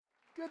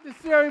Good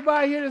to see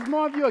everybody here this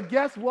morning. If you're a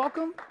guest,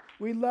 welcome.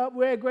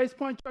 We're at Grace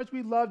Point Church.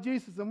 We love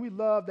Jesus and we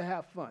love to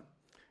have fun.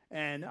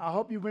 And I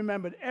hope you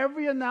remembered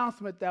every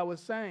announcement that I was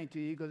saying to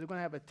you because we're going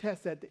to have a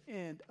test at the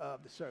end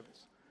of the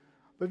service.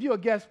 But if you're a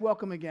guest,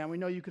 welcome again. We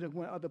know you could have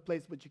went other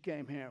places, but you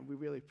came here, and we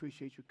really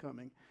appreciate you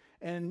coming.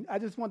 And I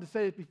just wanted to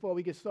say this before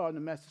we get started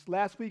in the message.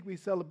 Last week, we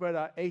celebrated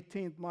our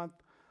 18th month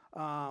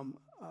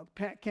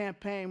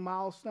campaign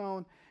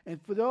milestone. And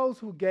for those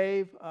who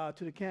gave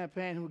to the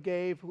campaign,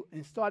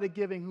 and started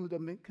giving, who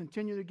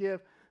continue to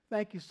give,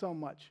 thank you so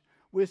much.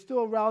 We're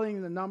still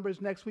rallying the numbers.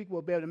 Next week,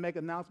 we'll be able to make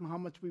an announcement how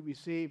much we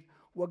received,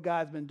 what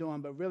God's been doing.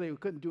 But really, we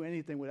couldn't do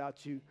anything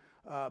without you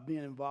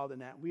being involved in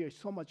that. We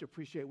so much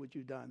appreciate what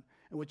you've done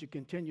and what you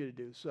continue to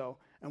do. So,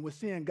 and we're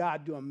seeing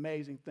God do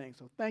amazing things.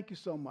 So thank you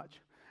so much.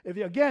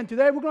 Again,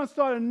 today we're going to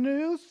start a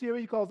new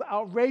series called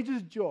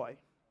Outrageous Joy.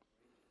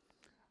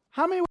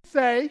 How many would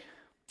say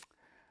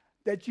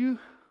that you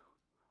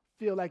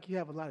feel like you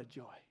have a lot of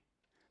joy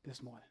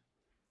this morning?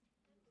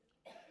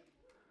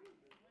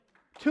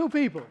 2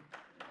 people.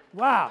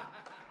 Wow.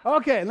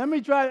 Okay, let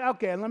me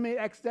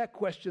X that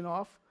question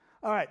off.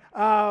 All right.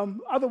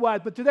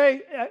 Otherwise, but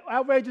today,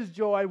 Outrageous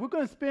Joy, we're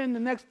going to spend the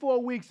next 4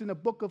 weeks in the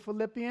book of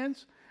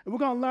Philippians, and we're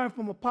going to learn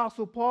from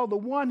Apostle Paul, the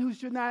one who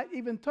should not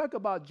even talk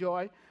about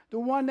joy, the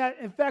one that,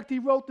 in fact, he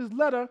wrote this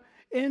letter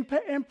in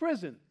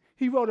prison.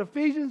 He wrote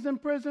Ephesians in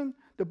prison,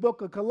 the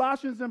book of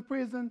Colossians in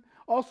prison,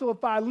 also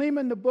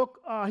Philemon, the book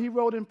he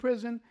wrote in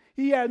prison.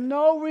 He had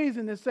no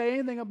reason to say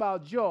anything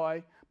about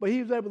joy, but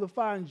he was able to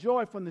find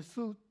joy from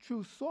the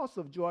true source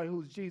of joy,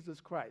 who's Jesus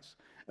Christ.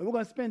 And we're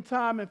going to spend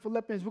time in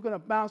Philippians. We're going to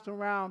bounce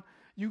around.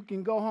 You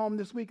can go home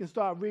this week and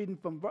start reading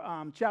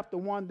from chapter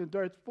 1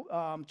 to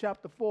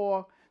chapter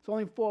 4. It's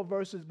only 4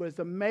 verses, but it's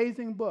an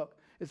amazing book.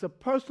 It's a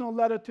personal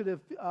letter to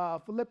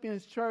the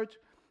Philippians church.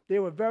 They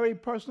were very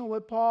personal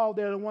with Paul.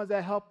 They're the ones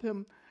that helped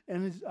him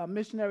in his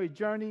missionary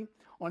journey.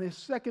 On his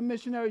second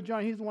missionary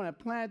journey, he's the one that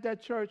planted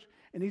that church,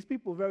 and these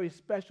people are very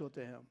special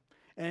to him.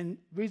 And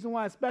the reason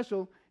why it's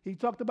special, he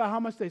talked about how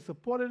much they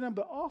supported him,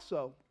 but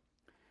also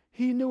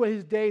he knew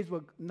his days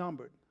were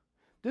numbered.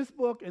 This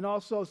book and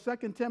also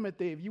 2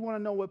 Timothy, if you want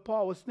to know what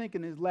Paul was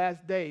thinking in his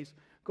last days,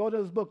 go to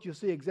this book. You'll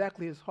see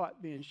exactly his heart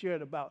being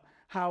shared about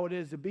how it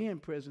is to be in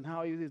prison,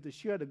 how it is to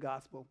share the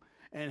gospel,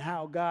 and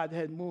how God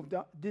had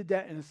did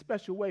that in a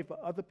special way for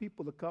other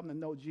people to come to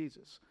know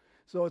Jesus.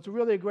 So it's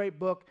really a great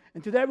book.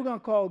 And today we're going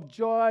to call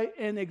Joy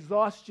in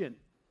Exhaustion.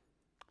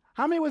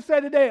 How many would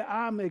say today,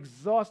 I'm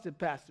exhausted,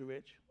 Pastor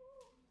Rich?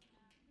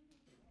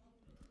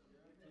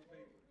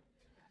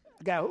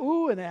 I got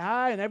ooh and a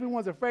high, and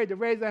everyone's afraid to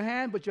raise their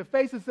hand, but your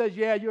face says,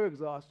 yeah, you're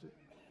exhausted.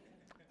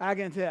 I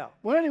can tell.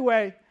 Well,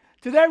 anyway,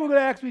 today we're going to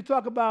actually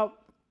talk about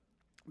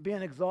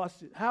being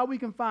exhausted, how we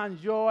can find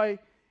joy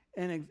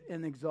in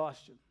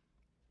exhaustion.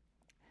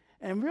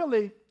 And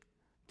really,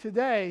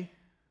 today,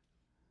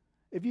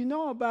 if you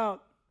know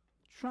about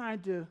trying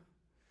to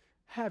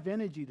have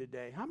energy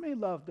today, how many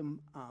love them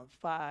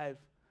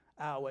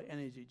 5-hour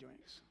energy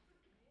drinks?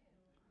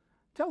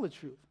 Tell the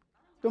truth.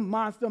 The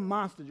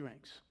monster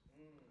drinks.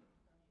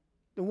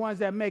 The ones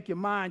that make your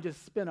mind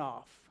just spin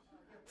off.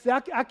 See,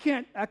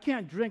 I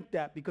can't drink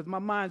that because my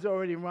mind's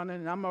already running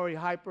and I'm already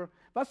hyper.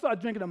 If I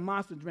start drinking a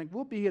monster drink,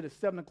 we'll be here at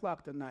 7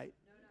 o'clock tonight.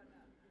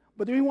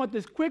 But we want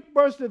this quick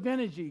burst of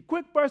energy,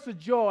 quick burst of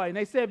joy. And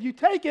they say if you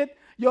take it,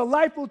 your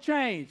life will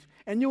change.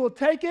 And you will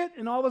take it,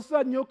 and all of a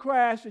sudden you'll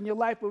crash and your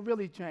life will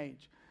really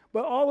change.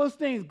 But all those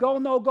things, go,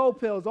 no-go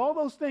pills, all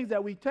those things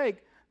that we take,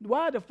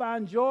 why? To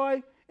find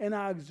joy in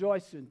our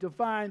exhaustion, to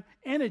find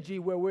energy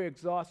where we're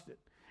exhausted.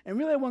 And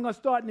really we're going to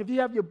start, and if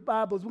you have your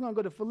Bibles, we're going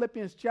to go to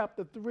Philippians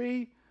chapter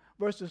 3,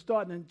 verses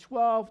starting in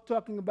 12,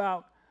 talking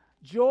about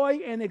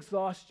joy and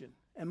exhaustion.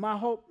 And my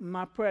hope,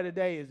 my prayer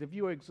today is if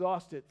you are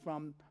exhausted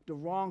from the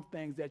wrong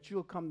things, that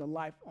you'll come to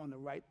life on the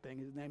right thing.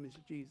 His name is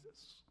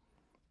Jesus.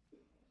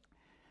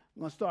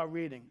 I'm going to start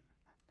reading.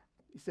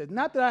 He said,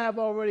 not that I have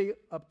already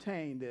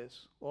obtained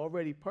this, or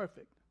already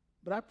perfect,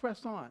 but I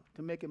press on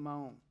to make it my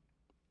own,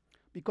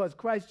 because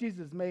Christ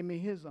Jesus made me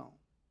his own.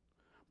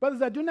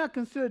 Brothers, I do not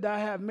consider that I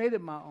have made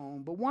it my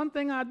own, but one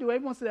thing I do.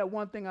 Everyone say that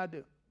one thing I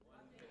do.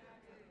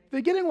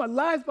 Forgetting what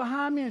lies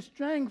behind me and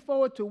straying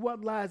forward to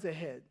what lies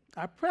ahead.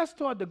 I press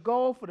toward the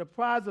goal for the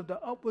prize of the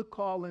upward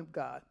call of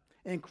God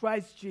in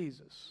Christ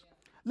Jesus.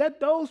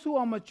 Let those who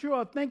are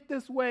mature think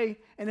this way,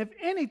 and if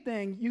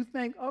anything you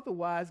think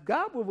otherwise,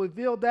 God will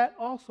reveal that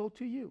also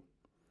to you.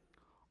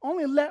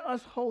 Only let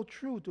us hold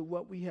true to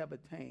what we have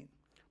attained.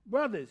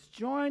 Brothers,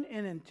 join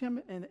in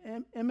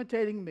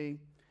imitating me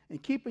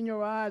and keeping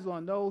your eyes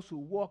on those who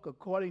walk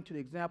according to the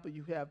example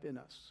you have in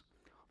us.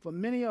 For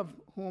many of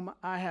whom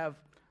I have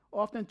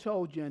often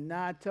told you, and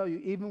now I tell you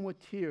even with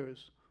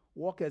tears,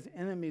 walk as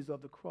enemies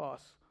of the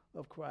cross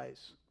of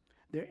Christ.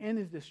 Their end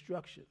is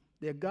destruction.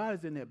 Their God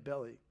is in their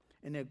belly,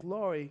 and their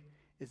glory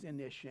is in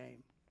their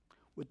shame,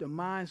 with the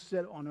mind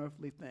set on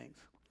earthly things.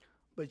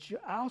 But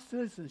our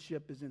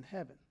citizenship is in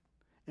heaven,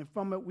 and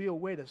from it we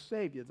await a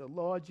Savior, the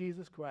Lord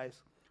Jesus Christ,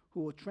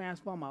 who will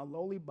transform our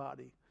lowly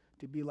body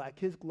to be like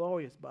his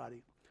glorious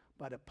body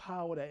by the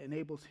power that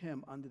enables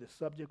him under the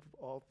subject of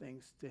all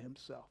things to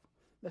himself.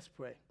 Let's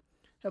pray.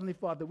 Heavenly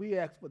Father, we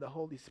ask for the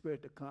Holy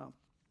Spirit to come.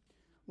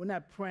 We're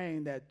not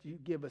praying that you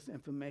give us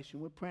information.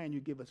 We're praying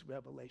you give us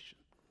revelation.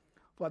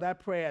 Father, I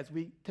pray as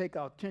we take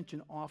our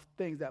attention off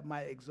things that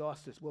might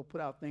exhaust us, we'll put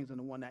our things on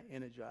the one that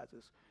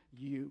energizes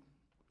you.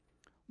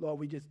 Lord,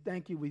 we just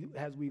thank you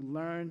as we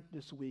learn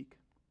this week,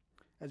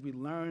 as we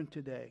learn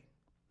today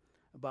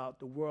about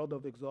the world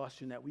of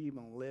exhaustion that we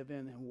even live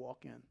in and walk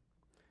in.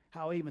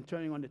 How even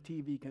turning on the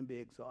TV can be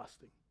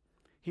exhausting.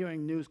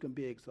 Hearing news can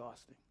be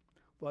exhausting.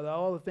 Father,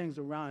 all the things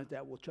around us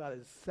that will try to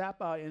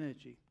sap our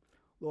energy,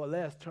 Lord,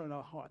 let us turn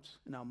our hearts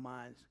and our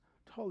minds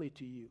totally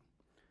to you,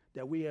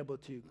 that we're able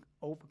to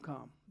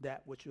overcome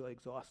that which will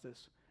exhaust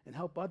us and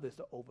help others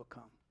to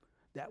overcome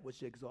that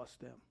which exhausts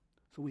them.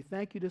 So we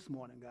thank you this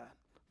morning, God,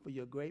 for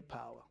your great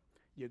power,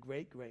 your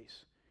great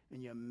grace,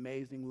 and your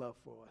amazing love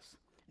for us.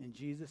 In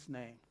Jesus'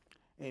 name,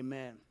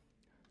 amen.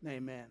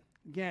 Amen.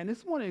 Again,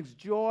 this morning is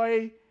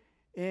joy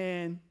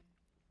in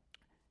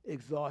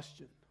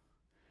exhaustion.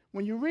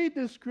 When you read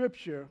this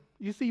scripture,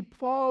 you see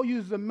Paul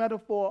uses a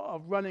metaphor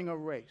of running a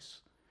race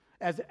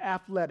as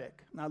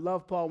athletic. And I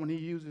love Paul when he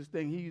uses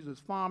things. He uses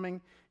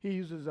farming. He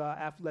uses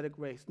athletic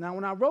race. Now,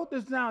 when I wrote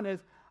this down,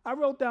 I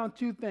wrote down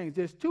two things.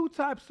 There's two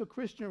types of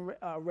Christian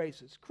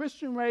races.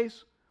 Christian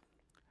race,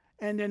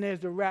 and then there's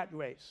the rat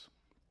race.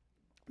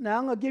 Now,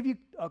 I'm going to give you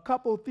a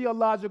couple of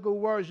theological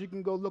words. You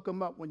can go look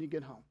them up when you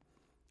get home.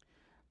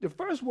 The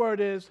first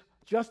word is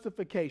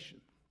justification.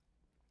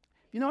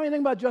 If you know anything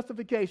about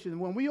justification,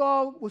 when we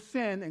all were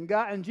sin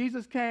and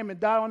Jesus came and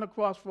died on the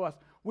cross for us,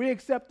 we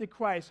accepted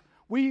Christ,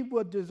 we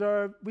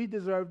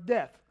deserve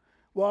death.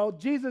 Well,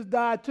 Jesus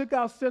died, took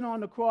our sin on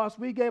the cross,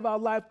 we gave our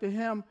life to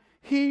him,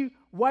 he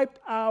wiped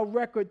our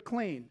record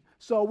clean.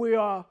 So we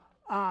are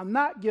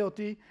not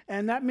guilty,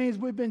 and that means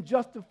we've been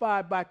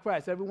justified by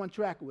Christ. Everyone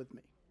track it with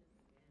me.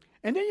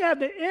 And then you have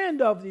the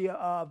end of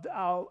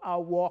our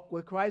walk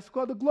with Christ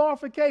called the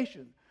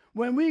glorification.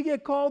 When we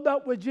get called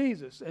up with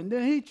Jesus, and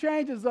then he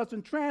changes us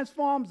and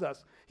transforms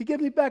us. He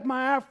gives me back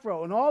my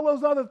afro and all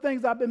those other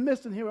things I've been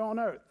missing here on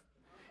earth.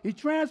 He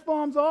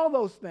transforms all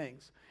those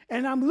things.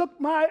 And I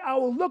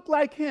will look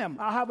like him.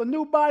 I'll have a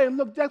new body and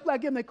look just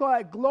like him. They call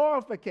it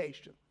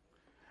glorification.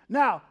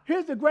 Now,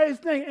 here's the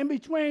greatest thing. In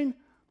between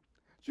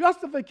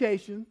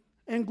justification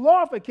and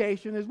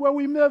glorification is where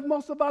we live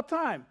most of our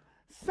time.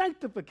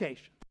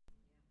 Sanctification.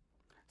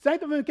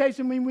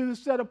 Sanctification means we've been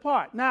set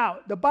apart.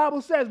 Now, the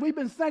Bible says we've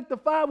been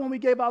sanctified when we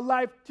gave our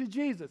life to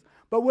Jesus.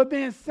 But we're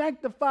being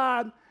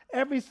sanctified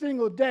every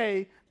single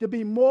day to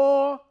be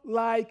more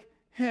like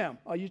him.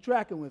 Are you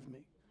tracking with me?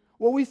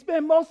 Well, we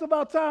spend most of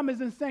our time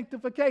is in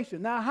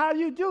sanctification. Now, how do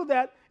you do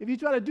that? If you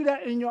try to do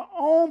that in your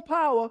own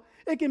power,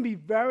 it can be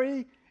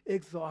very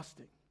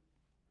exhausting.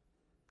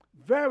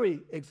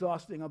 Very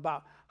exhausting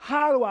about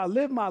how do I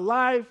live my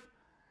life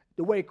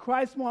the way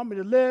Christ wants me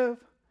to live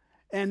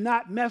and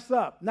not mess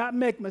up, not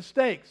make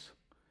mistakes.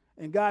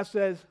 And God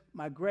says,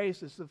 my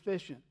grace is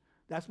sufficient.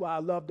 That's why I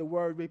love the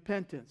word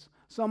repentance.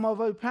 Some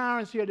of our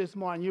parents here this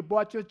morning, you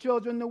brought your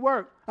children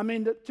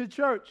to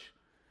church.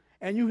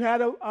 And you had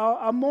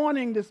a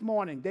morning this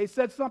morning. They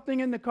said something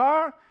in the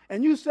car,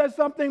 and you said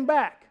something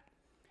back.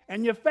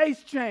 And your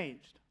face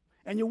changed.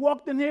 And you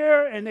walked in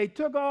here, and they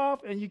took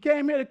off, and you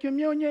came here to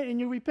communion, and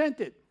you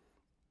repented.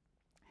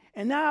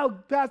 And now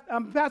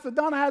Pastor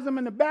Donna has them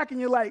in the back,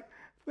 and you're like,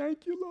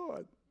 thank you,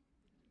 Lord.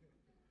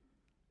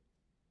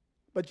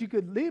 But you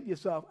could leave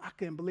yourself, I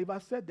can't believe I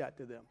said that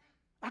to them.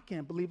 I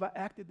can't believe I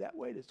acted that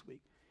way this week.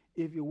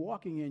 If you're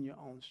walking in your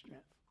own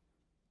strength.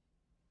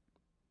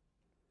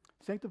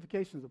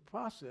 Sanctification is a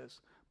process,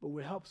 but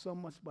we're helped so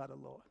much by the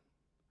Lord.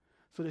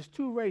 So there's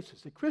two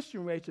races. The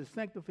Christian race is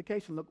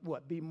sanctification. Look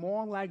what? Be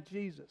more like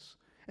Jesus.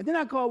 And then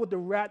I call it the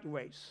rat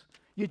race.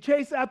 You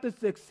chase after the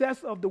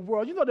success of the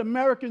world. You know the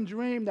American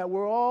dream that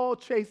we're all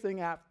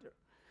chasing after.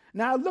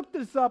 Now I looked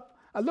this up.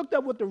 I looked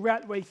up what the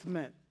rat race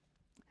meant.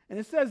 And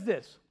it says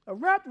this. A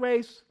rat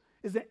race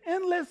is an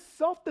endless,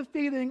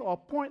 self-defeating, or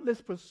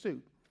pointless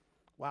pursuit.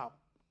 Wow.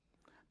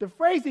 The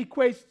phrase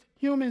equates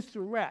humans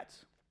to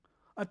rats,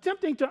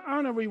 attempting to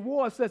earn a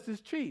reward such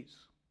as cheese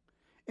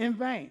in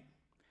vain.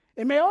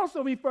 It may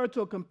also refer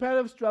to a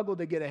competitive struggle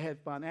to get ahead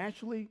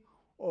financially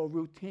or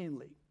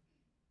routinely.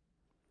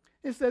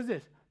 It says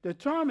this. The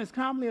term is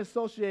commonly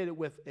associated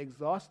with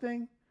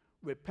exhausting,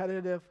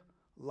 repetitive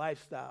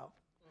lifestyle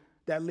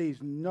that leaves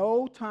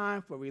no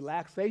time for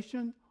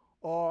relaxation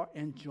or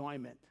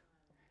enjoyment.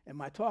 Am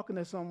I talking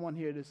to someone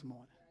here this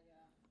morning?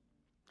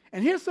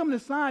 And here's some of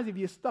the signs if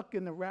you're stuck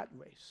in the rat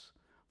race.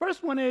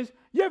 First one is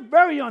you're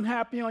very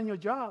unhappy on your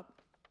job.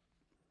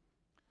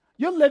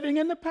 You're living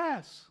in the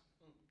past.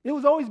 It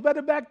was always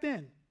better back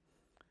then.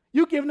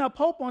 You're giving up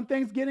hope on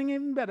things getting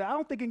even better. I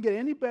don't think it can get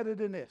any better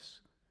than this.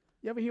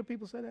 You ever hear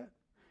people say that?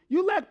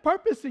 You lack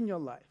purpose in your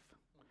life.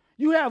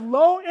 You have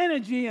low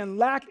energy and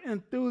lack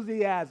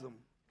enthusiasm.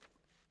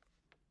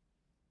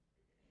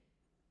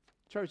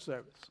 Church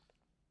service.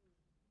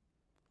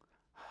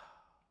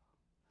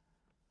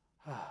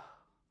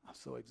 I'm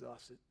so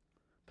exhausted.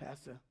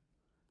 Pastor,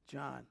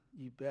 John,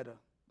 you better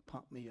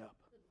pump me up.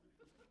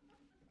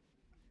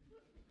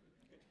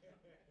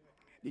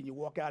 Then you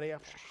walk out of there.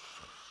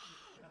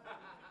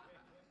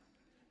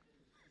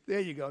 There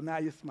you go. Now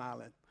you're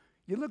smiling.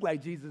 You look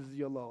like Jesus is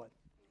your Lord.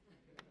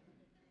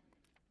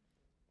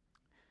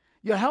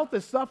 Your health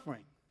is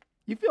suffering.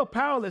 You feel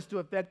powerless to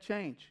affect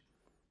change.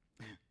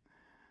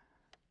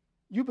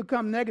 You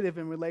become negative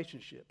in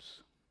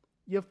relationships.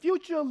 Your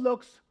future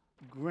looks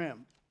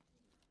grim.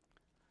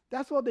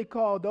 That's what they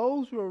call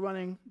those who are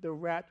running the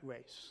rat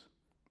race.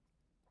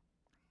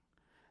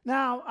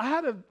 Now, I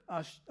had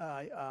a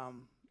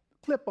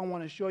clip I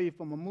want to show you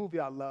from a movie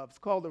I love. It's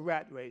called The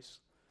Rat Race.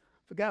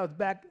 Forgot it was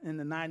back in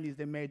the 90s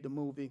they made the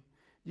movie.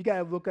 You got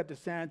to look at the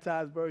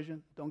sanitized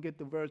version. Don't get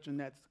the version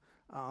that's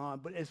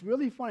but it's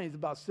really funny. It's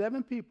about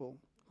 7 people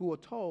who are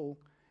told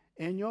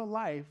in your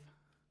life,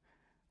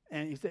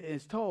 and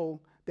it's told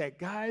that,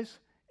 guys,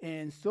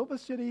 in Silver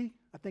City,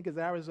 I think it's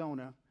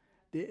Arizona,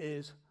 there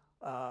is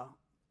a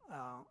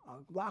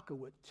locker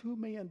with $2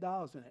 million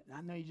in it. And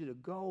I need you to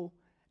go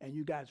and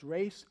you guys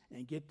race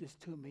and get this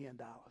 $2 million.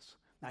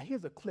 Now,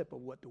 here's a clip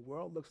of what the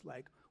world looks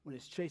like when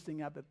it's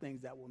chasing after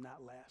things that will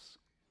not last.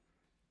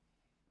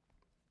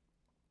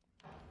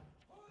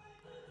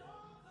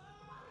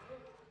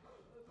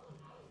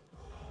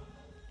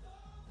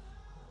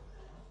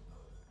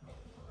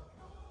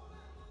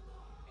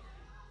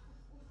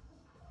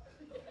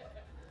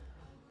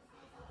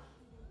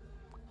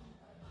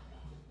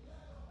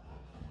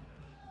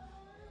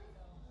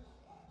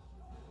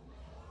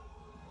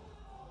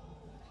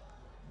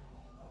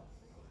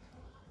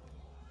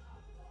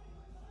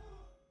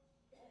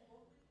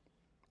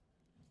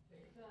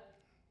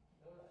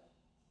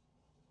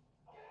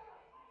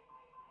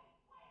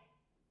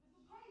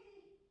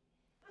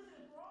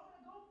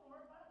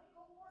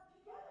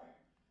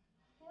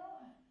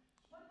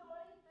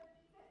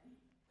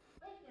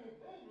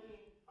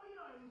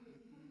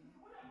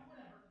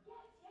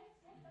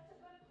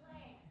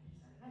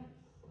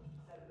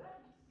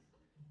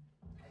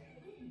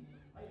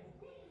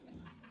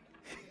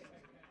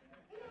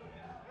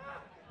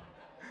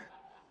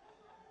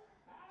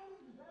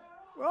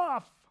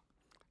 Rough.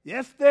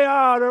 Yes, they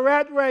are, the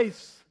rat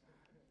race.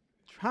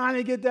 Trying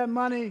to get that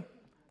money,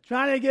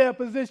 trying to get a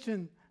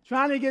position,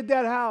 trying to get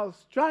that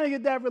house, trying to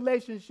get that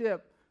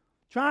relationship,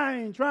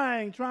 trying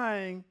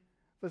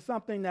for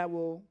something that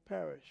will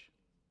perish.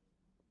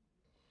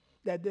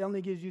 That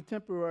only gives you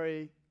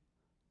temporary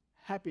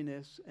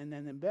happiness, and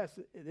then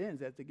it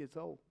ends as it gets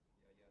old.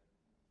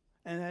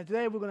 And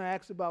today we're going to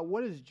ask about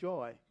what is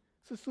joy.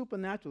 It's a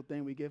supernatural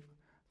thing we get,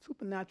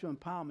 supernatural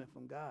empowerment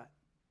from God.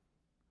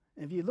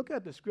 And if you look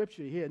at the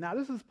scripture here, now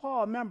this is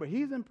Paul, remember,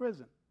 he's in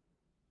prison.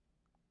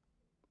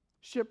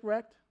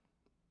 Shipwrecked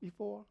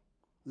before,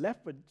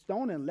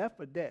 stoned and left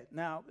for dead.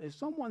 Now, if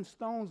someone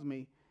stones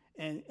me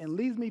and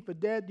leaves me for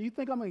dead, do you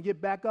think I'm going to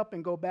get back up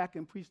and go back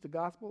and preach the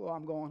gospel, or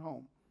I'm going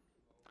home?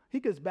 He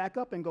gets back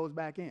up and goes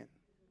back in.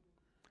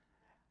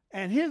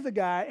 And here's a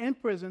guy in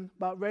prison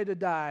about ready to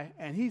die,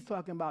 and he's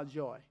talking about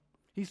joy.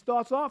 He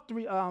starts off,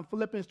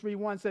 Philippians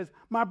 3:1 says,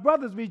 my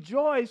brothers,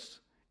 rejoice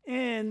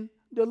in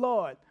the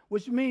Lord,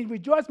 which means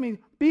rejoice means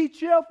be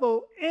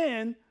cheerful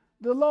in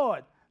the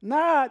Lord.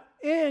 Not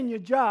in your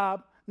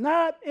job,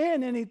 not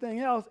in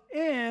anything else,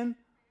 in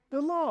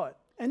the Lord.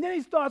 And then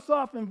he starts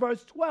off in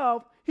verse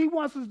 12. He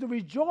wants us to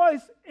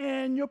rejoice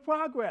in your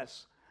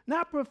progress.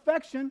 Not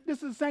perfection.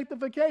 This is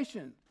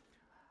sanctification.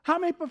 How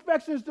many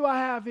perfections do I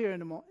have here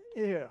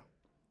here?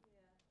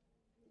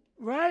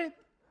 Right?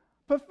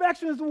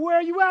 Perfection is to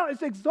wear you out.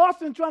 It's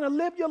exhausting trying to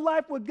live your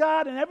life with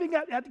God and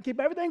you have to keep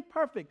everything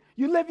perfect.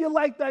 You live your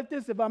life like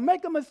this. If I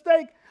make a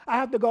mistake, I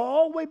have to go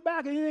all the way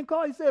back. And he didn't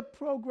call it. He said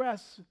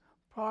progress,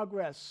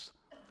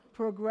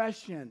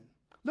 progression.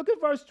 Look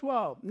at verse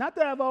 12. Not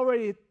that I've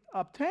already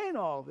obtained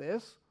all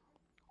this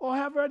or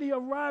have already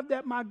arrived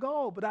at my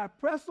goal, but I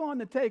press on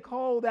to take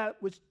hold that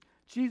which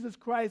Jesus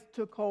Christ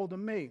took hold of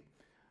me.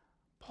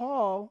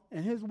 Paul,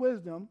 in his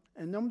wisdom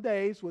in them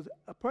days, was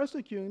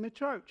persecuting the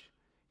church.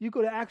 You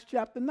go to Acts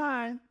chapter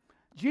 9,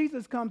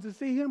 Jesus comes to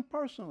see him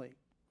personally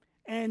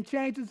and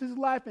changes his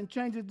life and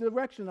changes the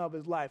direction of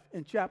his life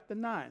in chapter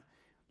 9.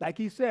 Like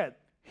he said,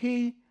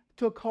 he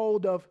took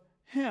hold of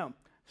him.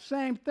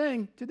 Same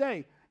thing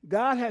today.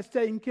 God has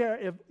taken care.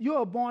 If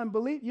you're a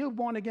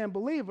born again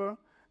believer,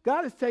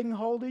 God is taking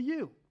hold of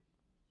you.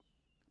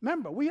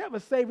 Remember, we have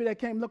a Savior that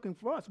came looking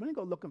for us. We didn't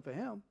go looking for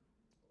him.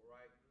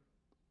 Right.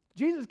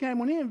 Jesus came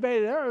when he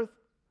invaded earth.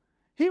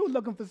 He was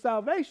looking for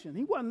salvation.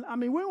 We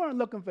weren't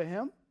looking for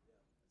him.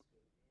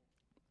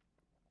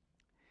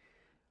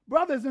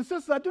 Brothers and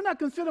sisters, I do not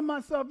consider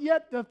myself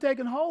yet to have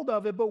taken hold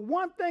of it, but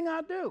one thing I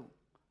do,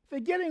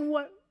 forgetting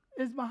what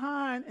is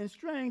behind and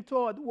straying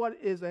toward what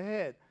is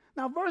ahead.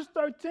 Now, verse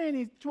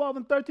 12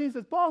 and 13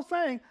 says, Paul's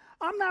saying,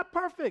 I'm not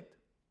perfect.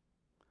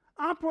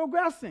 I'm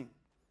progressing.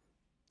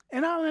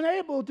 And I'm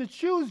enabled to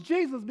choose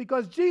Jesus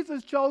because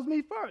Jesus chose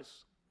me first.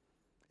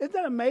 Isn't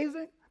that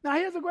amazing? Now,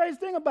 here's the greatest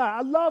thing about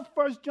it. I love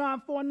 1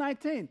 John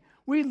 4:19.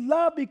 We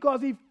love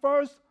because he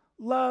first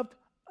loved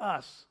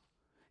us.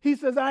 He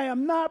says, I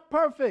am not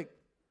perfect.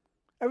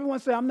 Everyone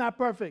say, I'm not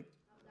perfect.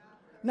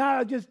 Now,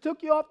 I just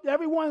took you off.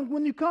 Everyone,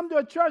 when you come to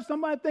a church,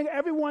 somebody think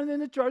everyone in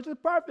the church is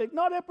perfect.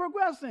 No, they're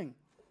progressing.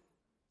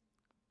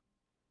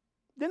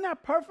 They're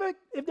not perfect.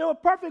 If they were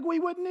perfect, we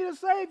wouldn't need a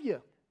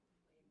Savior.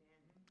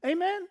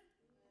 Amen?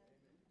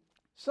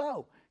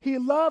 So, he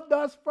loved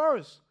us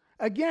first.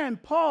 Again,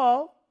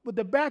 Paul, with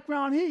the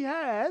background he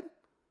had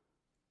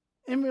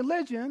in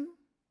religion,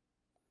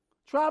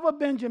 tribe of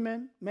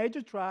Benjamin,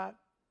 major tribe,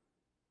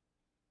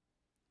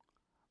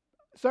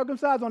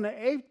 circumcised on the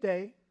 8th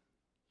day,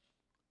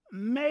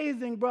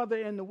 amazing brother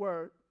in the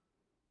word.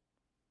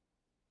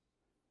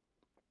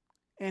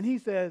 And he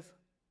says,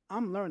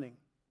 I'm learning.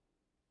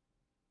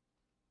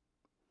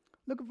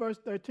 Look at verse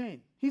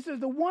 13. He says,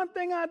 the one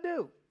thing I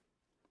do.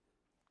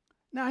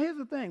 Now, here's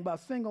the thing about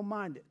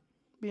single-minded,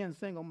 being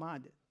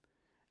single-minded.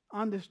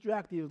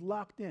 Undistracted, he was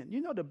locked in.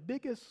 You know the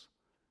biggest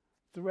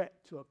threat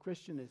to a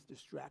Christian is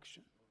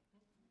distraction.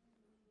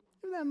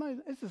 Isn't that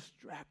amazing? It's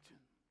distraction.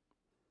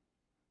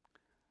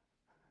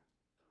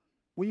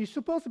 When you're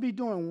supposed to be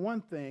doing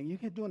one thing, you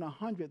get doing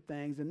 100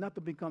 things and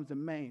nothing becomes the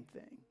main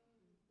thing.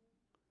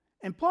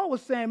 And Paul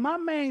was saying, my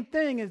main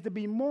thing is to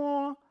be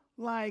more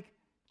like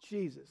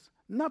Jesus.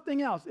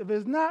 Nothing else. If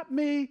it's not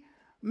me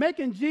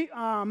making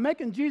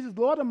Jesus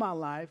Lord of my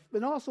life,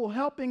 but also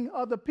helping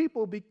other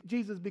people,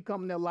 Jesus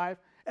become their life,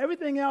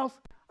 everything else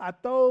I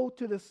throw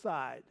to the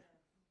side.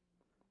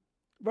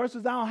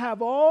 Versus I don't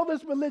have all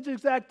this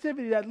religious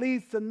activity that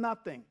leads to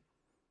nothing.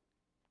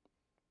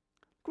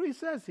 Look what he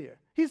says here.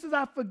 He says,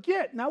 I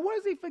forget. Now, what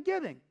is he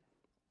forgetting?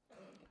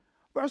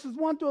 Verses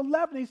 1 to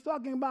 11, he's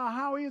talking about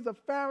how he is a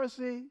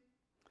Pharisee.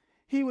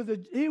 He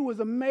was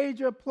a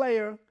major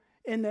player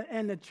in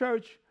the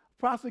church,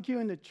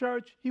 prosecuting the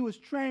church. He was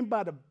trained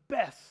by the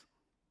best.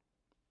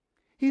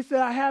 He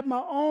said, I had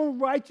my own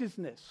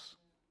righteousness.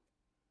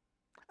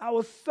 I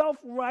was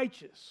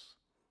self-righteous.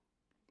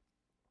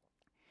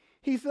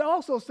 He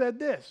also said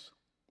this,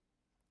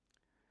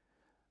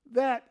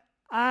 that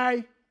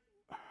I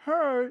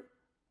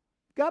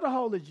got a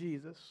hold of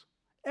Jesus.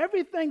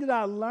 Everything that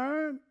I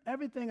learned,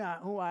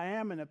 who I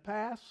am in the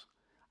past,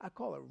 I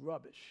call it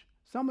rubbish.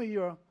 Some of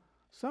your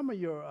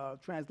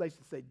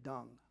translations say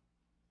dung.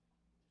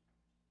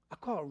 I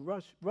call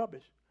it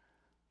rubbish.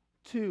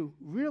 To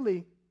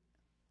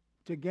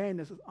gain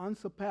this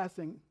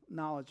unsurpassing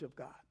knowledge of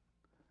God.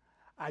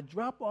 I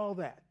drop all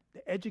that,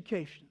 the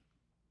education,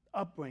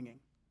 upbringing,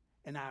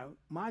 and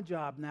my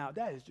job now,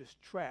 that is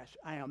just trash.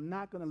 I am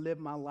not going to live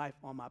my life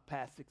on my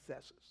past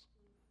successes.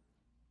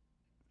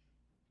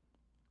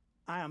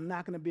 I am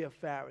not going to be a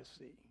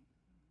Pharisee.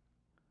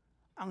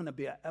 I'm going to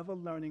be an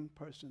ever-learning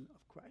person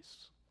of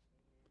Christ.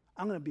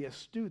 I'm going to be a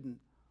student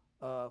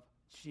of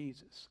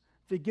Jesus.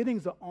 Forgetting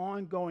is an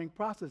ongoing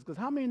process, because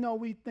how many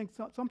know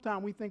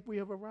sometimes we think we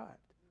have arrived?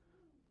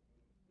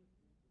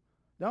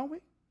 Don't we?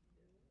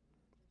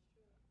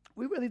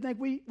 We really think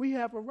we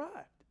have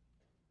arrived.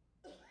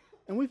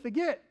 And we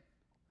forget,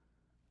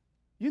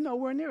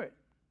 we're near it.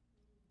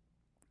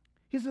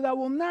 He said, I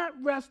will not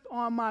rest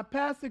on my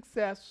past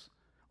success,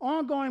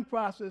 ongoing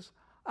process.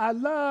 I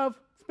love,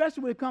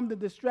 especially when it comes to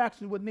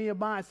distraction, what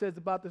Nehemiah says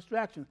about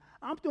distraction.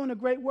 I'm doing a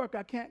great work.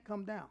 I can't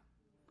come down.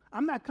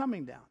 I'm not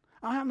coming down.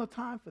 I don't have no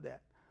time for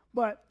that.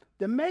 But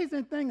the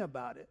amazing thing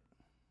about it,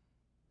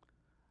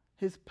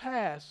 his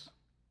past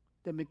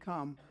then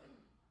become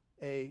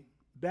a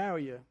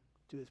barrier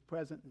to his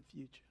present and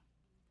future.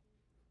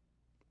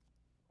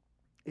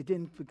 It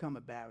didn't become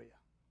a barrier.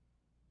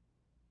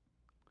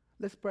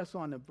 Let's press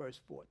on to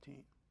verse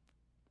 14.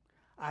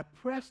 I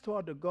press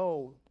toward the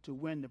goal to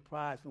win the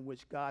prize from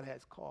which God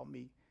has called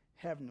me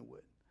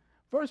heavenward.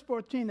 Verse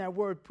 14, that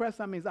word press,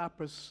 that means I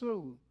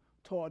pursue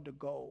toward the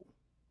goal.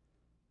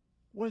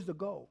 What is the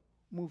goal?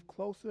 Move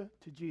closer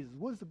to Jesus.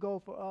 What is the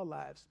goal for our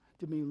lives?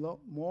 To be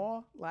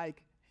more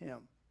like him.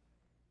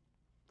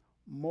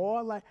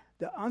 More like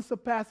the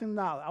unsurpassing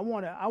knowledge. I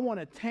want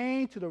to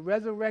attain to the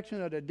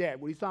resurrection of the dead.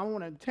 I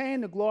want to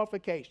attain the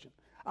glorification.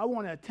 I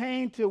want to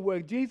attain to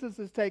where Jesus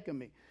has taken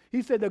me.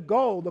 He said the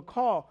goal, the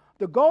call.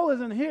 The goal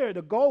isn't here.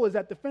 The goal is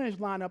at the finish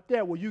line up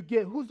there where you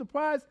get, who's the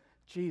prize?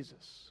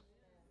 Jesus.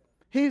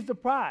 He's the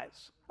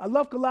prize. I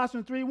love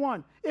Colossians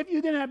 3:1. If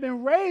you didn't have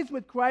been raised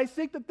with Christ,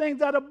 seek the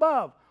things out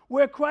above,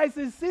 where Christ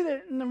is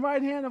seated in the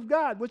right hand of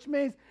God, which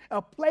means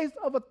a place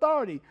of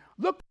authority.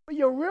 Look where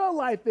your real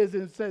life is,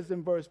 it says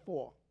in verse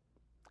 4.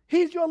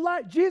 He's your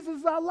life. Jesus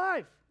is our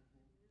life.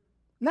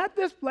 Not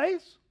this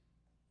place.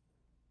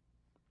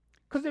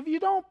 Because if you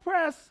don't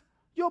press,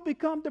 you'll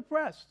become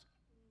depressed.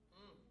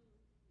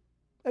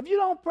 If you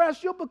don't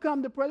press, you'll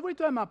become depressed. What are you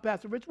talking about,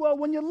 Pastor Rich? Well,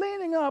 when you're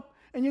leaning up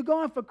and you're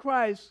going for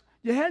Christ,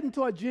 you're heading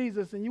toward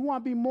Jesus and you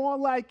want to be more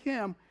like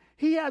him,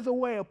 he has a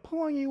way of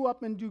pulling you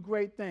up and do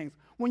great things.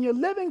 When you're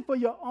living for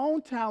your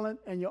own talent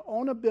and your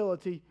own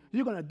ability,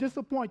 you're going to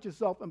disappoint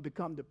yourself and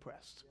become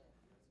depressed.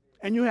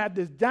 And you have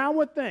this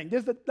downward thing.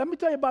 Let me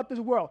tell you about this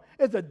world.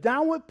 It's a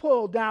downward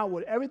pull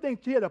downward.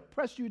 Everything's here to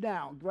press you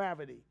down,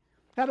 gravity.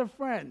 Had a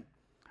friend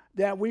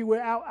that we were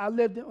out.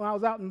 When I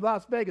was out in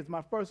Las Vegas,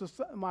 my first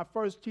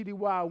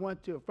TDY I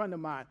went to, a friend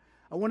of mine.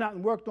 I went out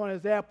and worked on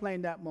his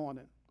airplane that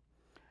morning.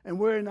 And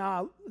we're in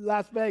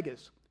Las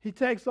Vegas. He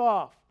takes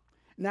off.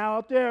 Now,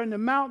 out there in the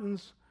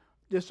mountains,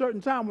 there's a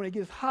certain time when it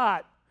gets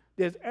hot,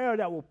 there's air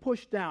that will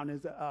push down.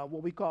 There's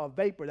what we call a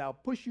vapor that will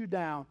push you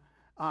down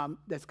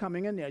that's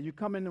coming in there. You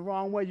come in the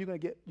wrong way, you're going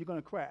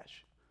to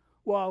crash.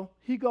 Well,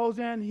 he goes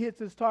in, he hits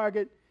his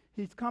target.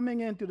 He's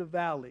coming into the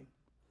valley.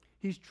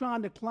 He's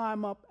trying to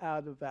climb up out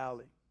of the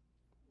valley.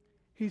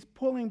 He's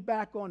pulling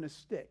back on the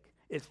stick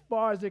as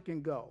far as it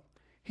can go.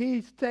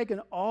 He's taking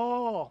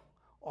all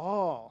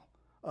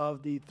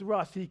of the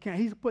thrust he can.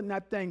 He's putting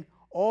that thing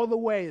all the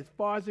way as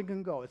far as it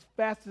can go, as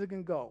fast as it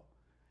can go.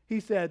 He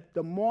said,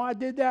 the more I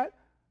did that,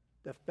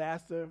 the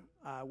faster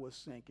I was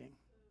sinking.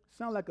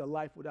 Sounds like a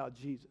life without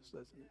Jesus,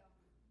 doesn't it?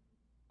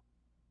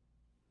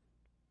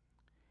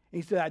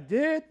 He said, I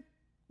did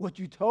what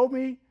you told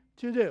me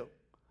to do.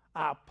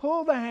 I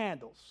pulled the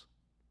handles.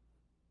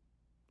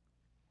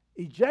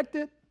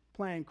 Ejected,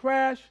 plane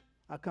crash.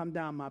 I come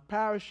down my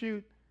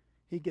parachute.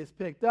 He gets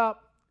picked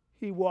up.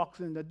 He walks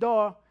in the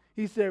door.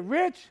 He said,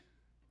 Rich,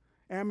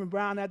 Airman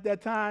Brown at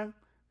that time,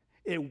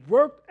 it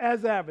worked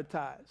as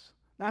advertised.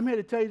 Now, I'm here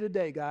to tell you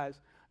today, guys,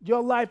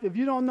 your life, if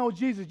you don't know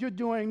Jesus, you're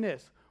doing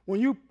this.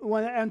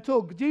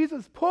 Until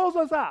Jesus pulls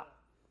us out.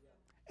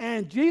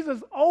 And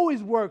Jesus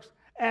always works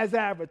as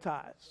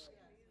advertised.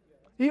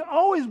 He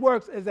always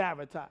works as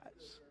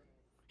advertised.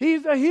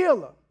 He's a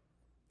healer.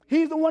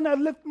 He's the one that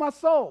lifts my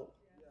soul.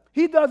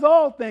 He does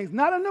all things.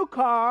 Not a new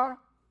car.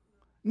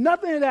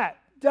 Nothing of that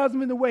does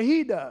me the way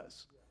he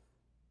does.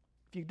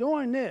 If you're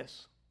doing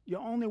this,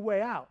 your only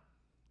way out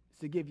is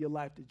to give your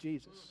life to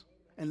Jesus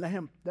and let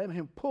him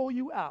pull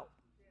you out.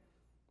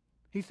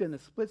 He said in a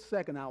split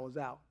second I was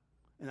out,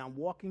 and I'm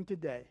walking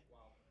today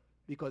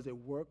because it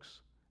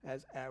works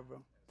as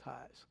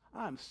advertised.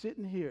 I'm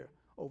sitting here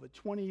over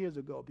 20 years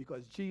ago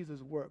because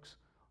Jesus works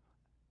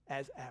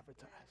as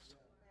advertised.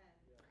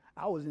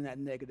 I was in that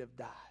negative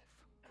dive.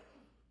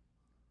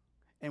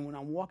 And when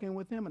I'm walking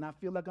with him and I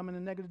feel like I'm in a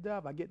negative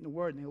dive, I get in the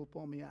word and he'll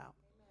pull me out.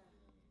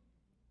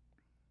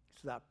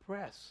 He says, I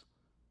press.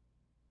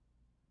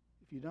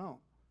 If you don't,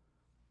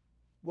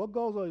 what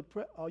goals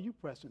are you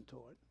pressing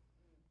toward?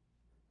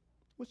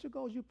 What's your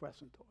goals you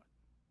pressing toward?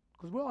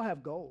 Because we all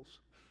have goals.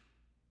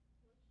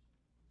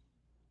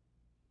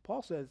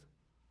 Paul says,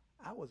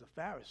 I was a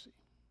Pharisee.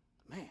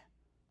 Man,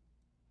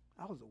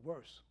 I was the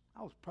worst.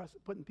 I was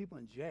putting people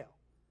in jail.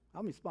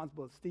 I'm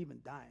responsible for Stephen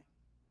dying.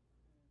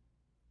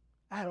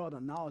 I had all the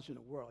knowledge in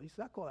the world. He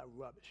said, I call that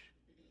rubbish.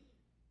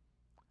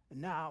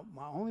 And now,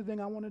 my only thing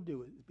I want to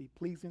do is be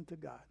pleasing to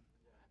God.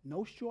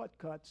 No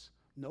shortcuts,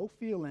 no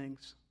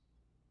feelings.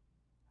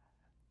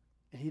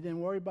 And he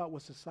didn't worry about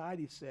what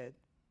society said.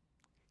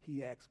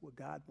 He asked what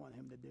God wanted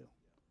him to do.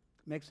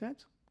 Make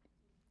sense?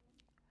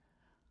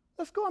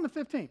 Let's go on to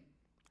 15.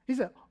 He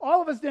said,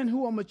 all of us then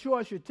who are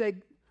mature should take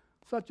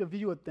such a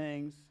view of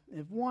things.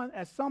 If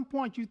at some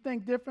point you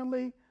think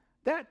differently,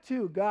 that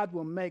too God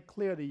will make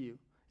clear to you.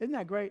 Isn't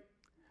that great?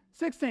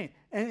 16,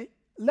 and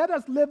let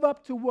us live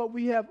up to what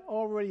we have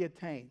already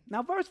attained.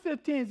 Now, verse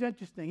 15 is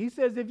interesting. He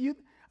says,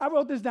 I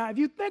wrote this down, if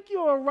you think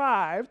you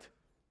arrived,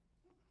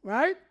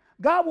 right,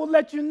 God will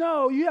let you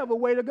know you have a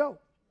way to go.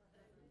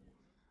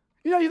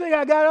 You think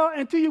I got it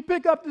until you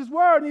pick up this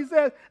word. And he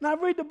says, and I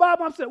read the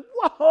Bible, I said,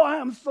 whoa, I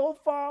am so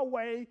far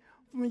away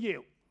from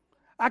you.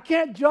 I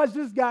can't judge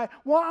this guy.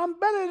 Well, I'm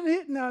better than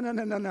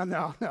him.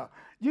 No.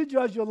 You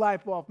judge your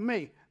life off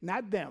me,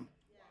 not them.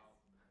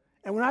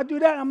 And when I do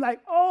that, I'm like,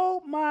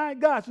 oh my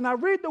gosh. And I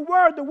read the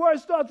word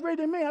starts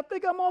reading me. I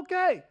think I'm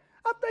okay.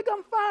 I think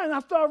I'm fine. I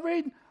start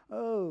reading,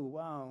 oh,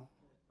 wow.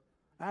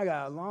 I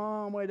got a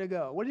long way to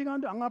go. What are you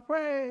going to do? I'm going to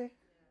pray.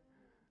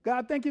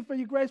 God, thank you for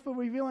your grace for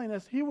revealing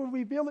this. He will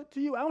reveal it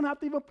to you. I don't have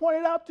to even point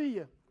it out to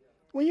you.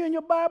 When you're in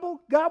your Bible,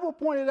 God will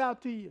point it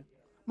out to you.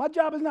 My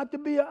job is not to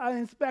be an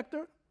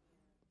inspector.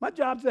 My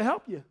job is to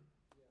help you.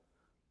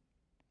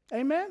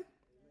 Amen?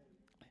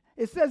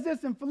 It says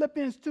this in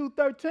Philippians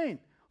 2:13.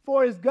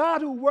 For it's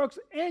God who works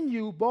in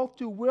you both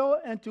to will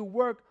and to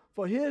work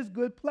for his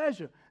good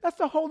pleasure. That's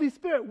the Holy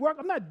Spirit work.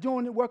 I'm not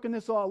doing it, working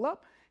this all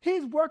up.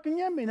 He's working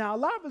in me. Now, a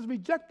lot of us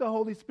reject the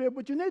Holy Spirit,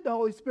 but you need the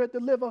Holy Spirit to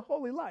live a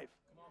holy life.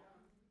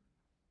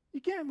 You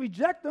can't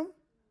reject him.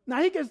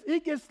 Now, he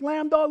gets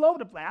slammed all over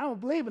the place. I don't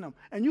believe in him.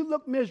 And you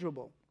look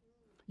miserable.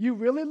 You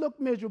really look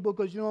miserable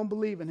because you don't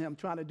believe in him,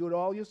 trying to do it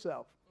all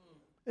yourself.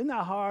 Isn't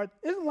that hard?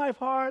 Isn't life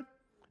hard?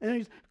 And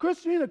he's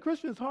Christian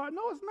is hard.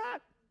 No, it's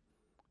not.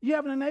 You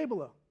have an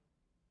enabler.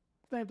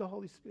 His name's the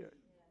Holy Spirit.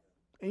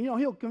 And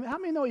how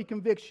many know he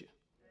convicts you?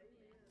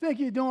 Think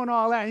you're doing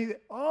all that. And he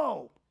said,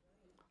 oh,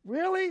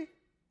 really?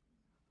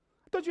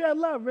 I thought you had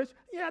love, Rich.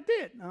 Yeah, I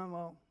did.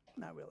 Well,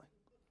 not really.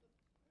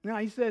 Now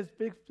he says,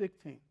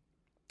 16,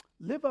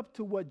 live up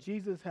to what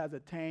Jesus has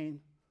attained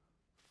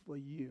for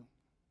you.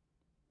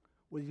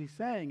 What he's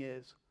saying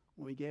is,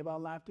 when we gave our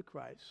life to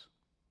Christ,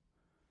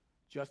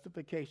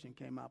 justification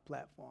came our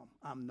platform.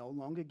 I'm no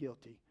longer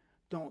guilty.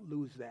 Don't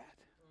lose that.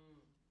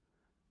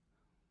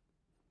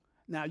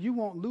 Now, you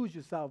won't lose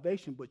your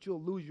salvation, but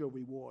you'll lose your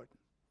reward.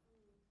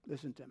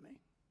 Listen to me.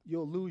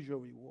 You'll lose your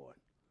reward.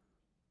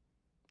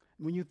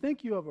 When you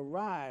think you have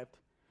arrived,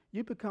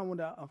 you become with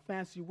a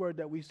fancy word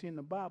that we see in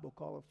the Bible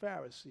called a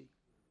Pharisee.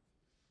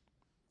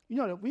 You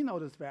know that we know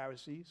those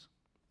Pharisees.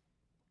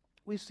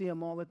 We see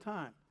them all the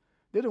time.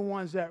 They're the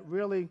ones that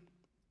really,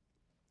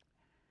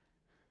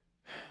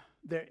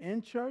 they're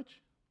in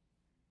church,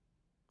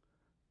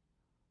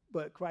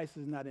 but Christ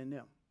is not in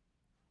them.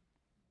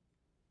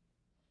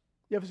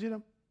 You ever see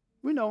them?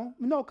 We know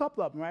a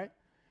couple of them, right?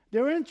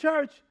 They're in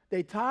church,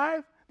 they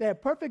tithe, they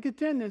have perfect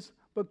attendance,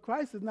 but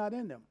Christ is not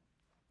in them.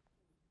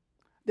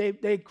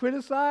 They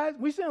criticize.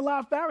 We've seen a lot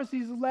of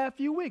Pharisees the last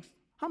few weeks.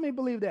 How many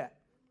believe that?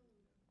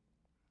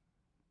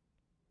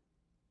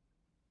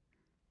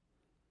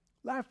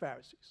 A lot of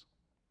Pharisees.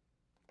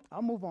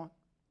 I'll move on.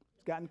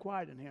 It's gotten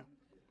quiet in here.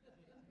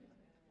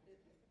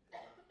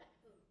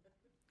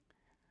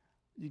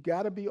 You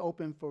got to be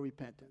open for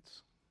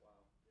repentance.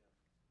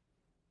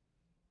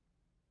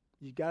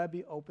 You got to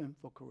be open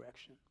for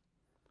correction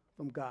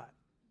from God.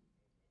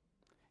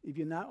 If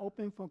you're not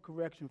open for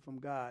correction from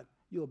God,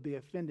 you'll be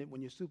offended when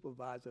your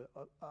supervisor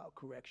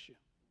corrects you.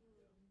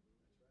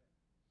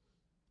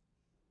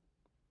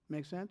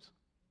 Make sense?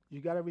 You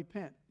got to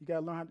repent. You got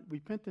to learn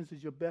repentance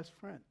is your best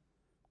friend.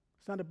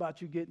 It's not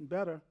about you getting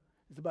better.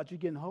 It's about you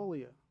getting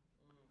holier.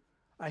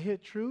 I hear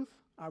truth,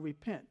 I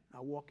repent.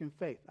 I walk in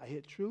faith. I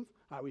hear truth,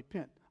 I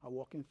repent. I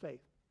walk in faith.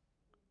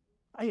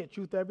 I hear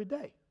truth every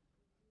day.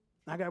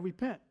 I got to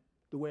repent.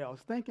 The way I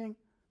was thinking,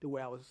 the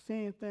way I was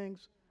seeing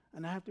things,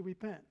 and I have to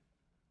repent.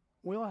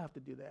 We all have to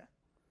do that.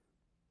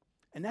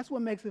 And that's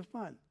what makes it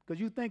fun, because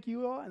you think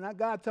you are, and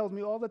God tells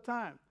me all the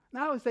time.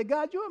 And I always say,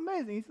 God, you're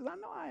amazing. He says, I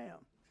know I am.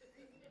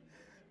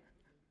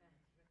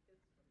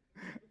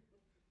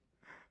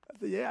 I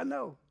said, yeah, I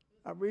know.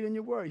 I read in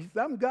your word. He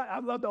said, I'm God. I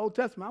love the Old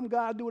Testament. I'm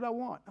God. I do what I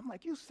want. I'm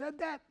like, you said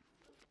that?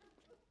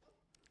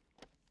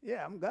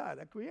 Yeah, I'm God.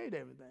 I create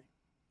everything.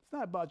 It's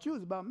not about you.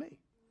 It's about me.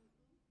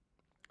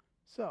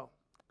 So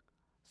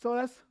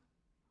that's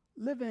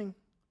living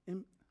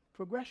in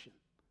progression.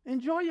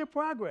 Enjoy your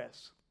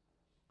progress.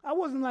 I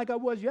wasn't like I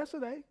was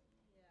yesterday. Yeah.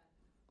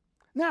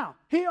 Now,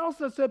 he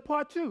also said,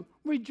 part 2,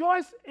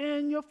 rejoice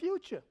in your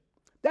future.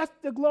 That's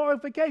the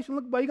glorification.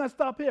 Look, but you're going to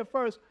stop here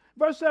first.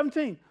 Verse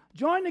 17,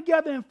 join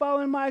together in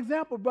following my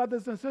example,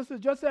 brothers and sisters.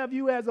 Just have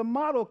you as a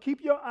model.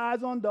 Keep your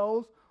eyes on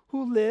those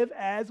who live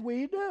as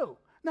we do.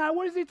 Now,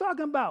 what is he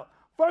talking about?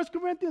 1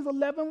 Corinthians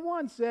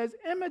 11:1 says,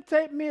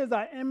 imitate me as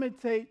I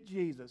imitate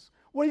Jesus.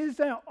 What is he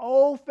saying?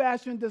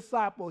 Old-fashioned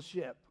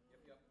discipleship.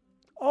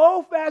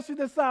 Old-fashioned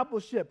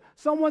discipleship.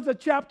 Someone's a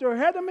chapter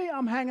ahead of me,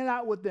 I'm hanging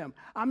out with them.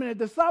 I'm in a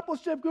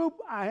discipleship group.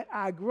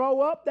 I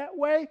grow up that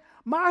way.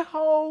 My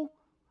whole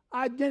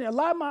identity, a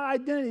lot of my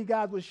identity,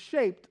 guys, was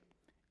shaped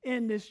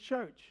in this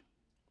church.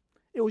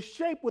 It was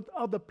shaped with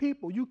other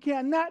people. You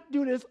cannot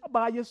do this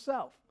by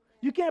yourself.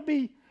 You can't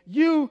be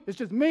you, it's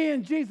just me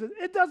and Jesus.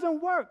 It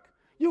doesn't work.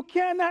 You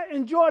cannot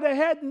enjoy the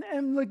head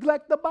and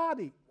neglect the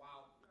body. Wow.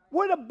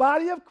 We're the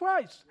body of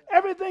Christ.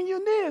 Everything you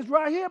need is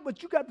right here,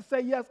 but you got to say,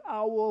 yes,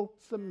 I will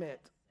submit. Amen.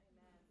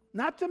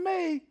 Not to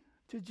me,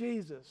 to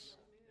Jesus.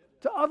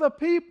 To other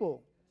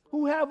people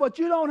who have what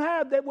you don't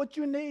have, that what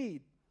you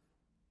need.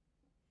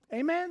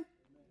 Amen?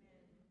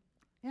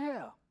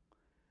 Yeah.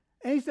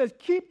 And he says,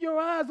 keep your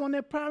eyes on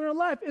their pattern of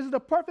life. Is it a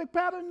perfect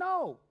pattern?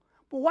 No.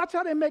 But watch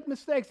how they make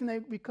mistakes and they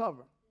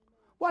recover.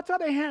 Watch how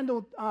they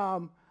handle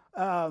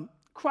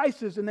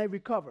crisis and they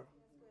recover.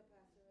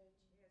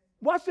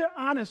 Watch their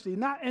honesty.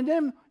 And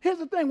then here's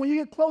the thing. When you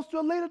get close to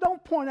a leader,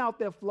 don't point out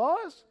their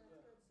flaws.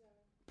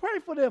 Pray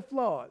for their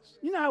flaws.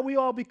 You know how we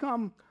all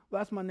become, well,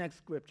 that's my next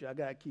scripture. I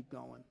got to keep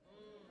going.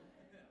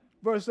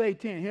 Verse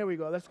 18. Here we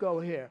go. Let's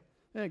go here.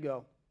 There you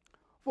go.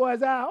 For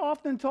as I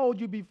often told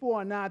you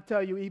before, and now I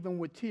tell you even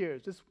with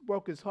tears, this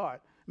broke his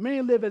heart.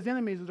 Many live as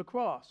enemies of the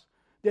cross.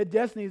 Their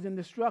destiny is in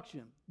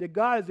destruction. Their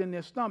God is in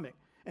their stomach,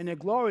 and their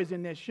glory is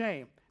in their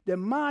shame. Their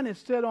mind is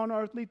set on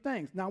earthly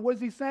things. Now, what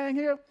is he saying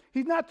here?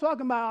 He's not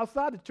talking about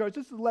outside the church.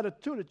 This is a letter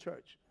to the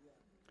church.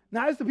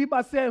 Now, it's the people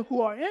I said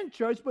who are in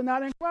church but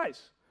not in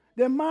Christ.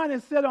 Their mind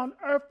is set on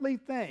earthly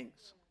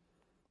things.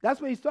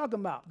 That's what he's talking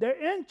about.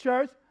 They're in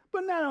church,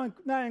 but not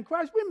in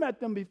Christ. We met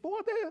them before.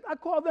 I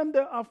call them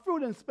the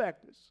fruit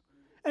inspectors.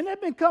 And they've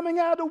been coming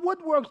out of the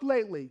woodworks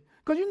lately.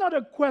 Because you know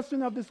the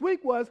question of this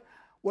week was,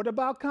 what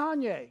about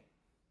Kanye?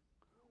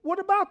 What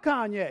about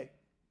Kanye?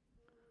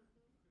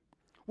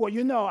 Well,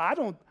 you know,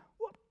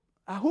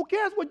 who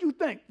cares what you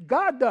think?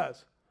 God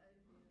does.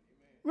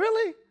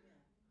 Really?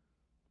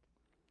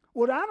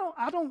 Well, I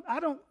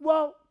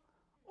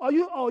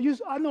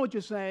know what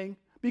you're saying.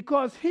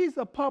 Because he's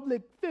a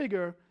public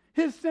figure,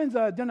 his sins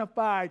are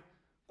identified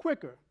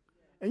quicker.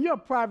 And you're a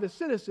private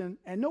citizen,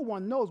 and no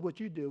one knows what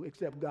you do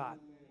except God.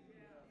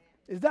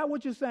 Is that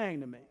what you're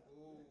saying to me?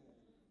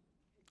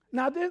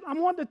 Now, I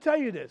want to tell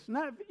you this.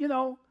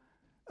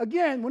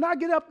 Again, when I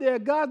get up there,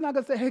 God's not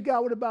going to say, hey,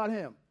 God, what about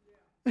him?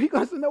 He's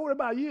going to say, no, what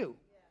about you?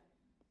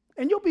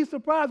 And you'll be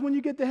surprised when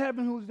you get to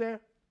heaven who's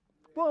there.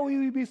 Boy,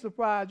 you'll be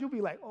surprised. You'll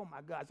be like, oh,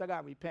 my gosh, I got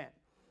to repent.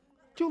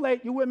 Too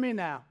late. You're with me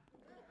now.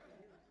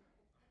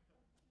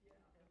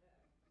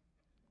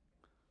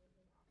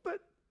 But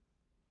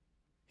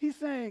He's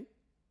saying,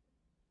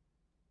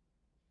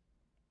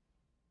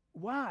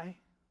 why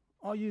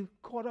are you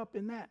caught up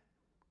in that?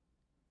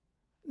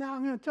 Now,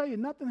 I'm going to tell you,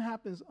 nothing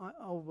happens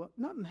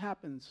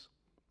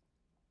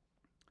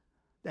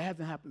that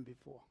hasn't happened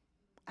before.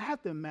 I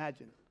have to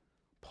imagine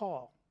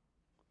Paul,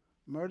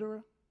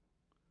 murderer,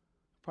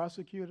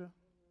 prosecutor,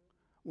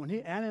 when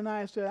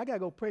Ananias said, I got to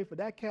go pray for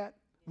that cat.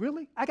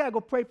 Really? I got to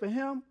go pray for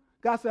him?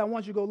 God said, I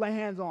want you to go lay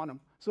hands on him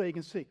so he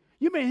can see.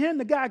 You mean him,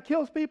 the guy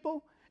kills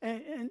people?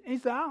 And he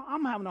said,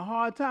 I'm having a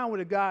hard time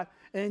with a guy.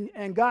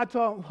 And God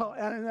told him, well,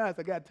 Ananias,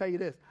 I got to tell you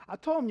this. I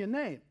told him your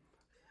name.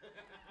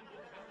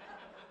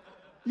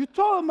 You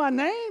told him my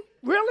name?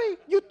 Really?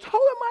 You told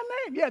him my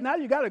name? Yeah, now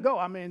you got to go.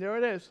 I mean, there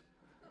it is.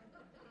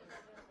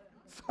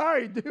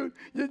 Sorry, dude.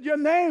 Your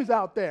name's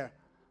out there.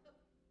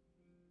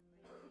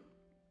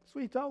 That's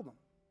what he told him.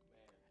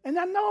 And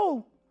I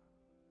know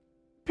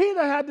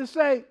Peter had to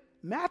say,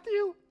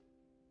 Matthew?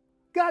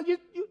 God,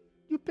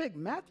 you picked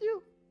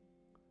Matthew?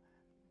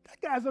 That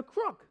guy's a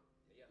crook.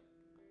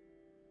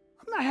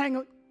 I'm not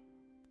hanging.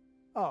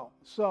 Oh,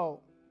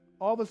 so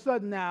all of a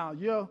sudden now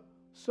you're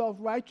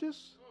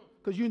self-righteous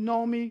because you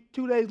know me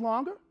 2 days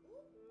longer?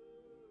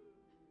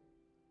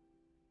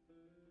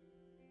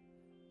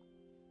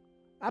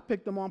 I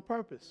picked them on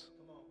purpose.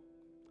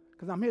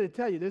 Because I'm here to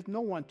tell you, there's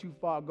no one too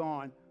far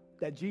gone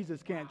that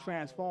Jesus can't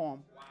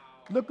transform.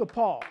 Look at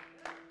Paul.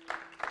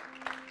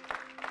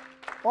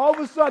 All of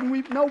a sudden,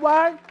 we know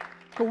why?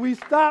 Because we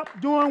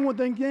stopped doing what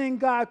the thing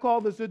God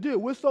called us to do.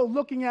 We're so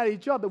looking at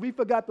each other, we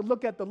forgot to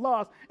look at the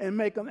lost and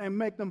make them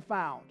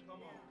found. Come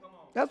on.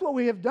 That's what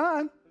we have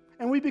done,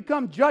 and we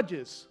become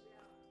judges.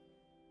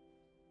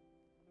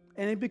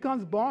 And it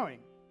becomes boring.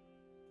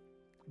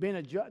 Being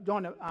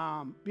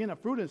a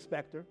fruit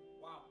inspector.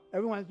 Wow.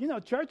 Everyone,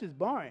 church is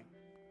boring.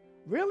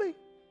 Really?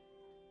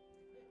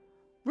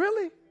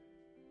 Really?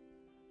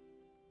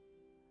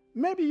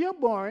 Maybe you're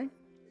boring,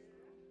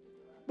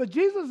 but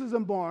Jesus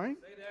isn't boring.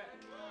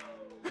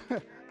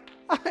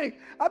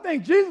 I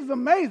think Jesus is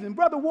amazing.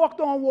 Brother walked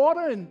on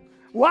water, and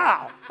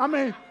wow. I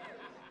mean,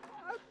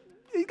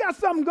 he got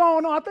something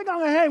going on. I think I'm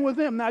going to hang with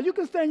him. Now, you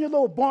can stay in your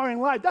little boring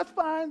life. That's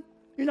fine.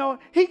 He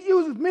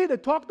uses me to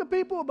talk to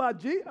people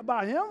about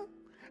him,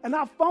 and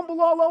I fumble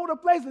all over the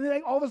place, and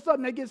then all of a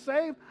sudden they get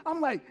saved.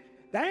 I'm like,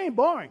 that ain't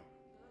boring.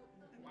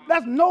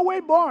 That's no way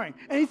boring.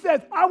 And he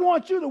says, I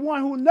want you, the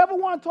one who never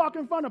want to talk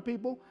in front of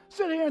people,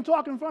 sit here and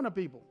talk in front of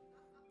people.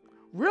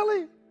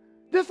 Really?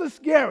 This is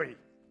scary.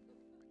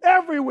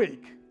 Every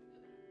week.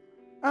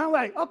 And I'm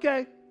like,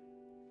 okay,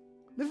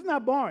 this is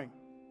not boring.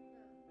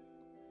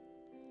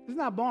 It's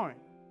not boring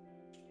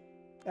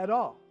at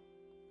all.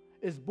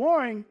 It's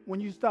boring when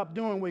you stop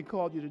doing what he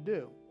called you to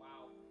do. Wow.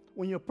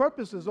 When your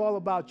purpose is all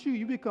about you,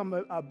 you become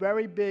a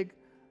very big,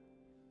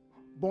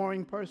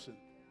 boring person.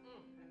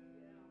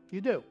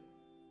 You do.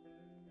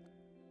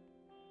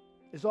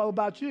 It's all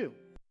about you.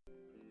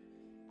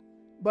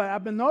 But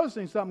I've been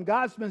noticing something.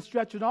 God's been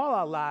stretching all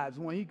our lives.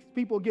 When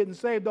people getting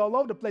saved all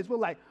over the place, we're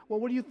like, well,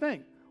 what do you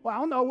think? Well, I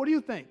don't know. What do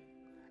you think?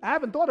 I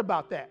haven't thought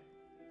about that.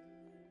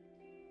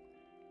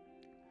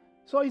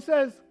 So he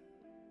says,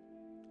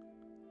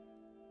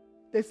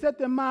 they set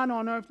their mind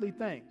on earthly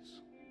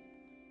things.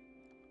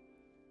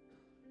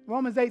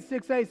 Romans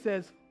 8:6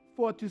 says,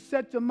 for to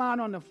set your mind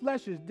on the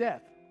flesh is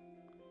death.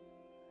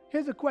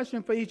 Here's a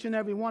question for each and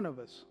every one of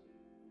us.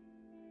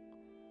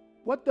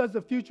 What does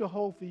the future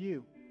hold for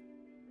you?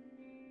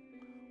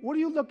 What are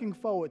you looking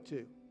forward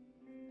to?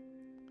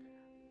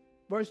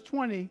 Verse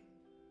 20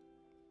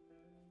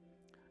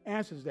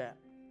 answers that.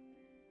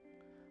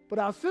 But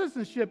our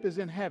citizenship is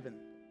in heaven,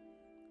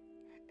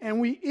 and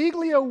we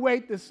eagerly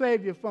await the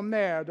Savior from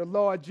there, the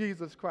Lord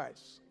Jesus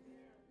Christ.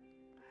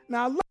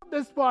 Now, I love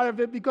this part of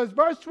it because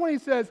verse 20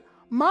 says,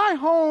 my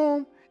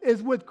home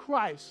is with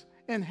Christ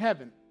in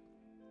heaven,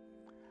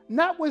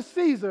 not with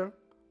Caesar,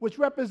 which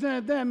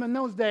represented them in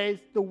those days,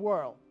 the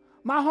world.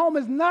 My home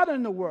is not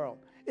in the world.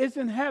 It's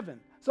in heaven.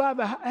 So I have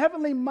a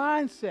heavenly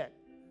mindset.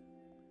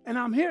 And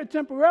I'm here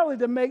temporarily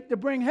to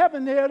bring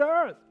heaven here to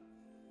earth.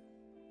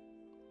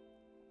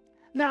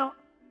 Now,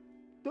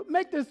 to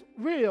make this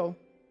real,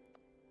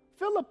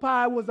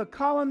 Philippi was a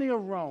colony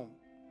of Rome,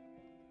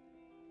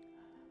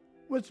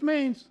 which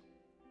means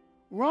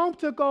Rome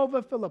took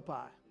over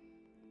Philippi,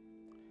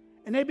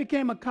 and they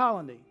became a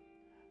colony.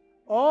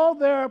 All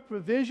their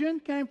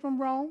provision came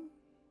from Rome.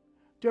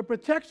 Their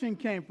protection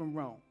came from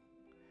Rome.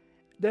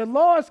 Their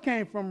laws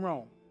came from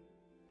Rome.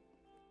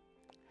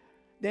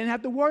 They didn't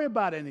have to worry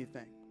about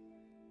anything.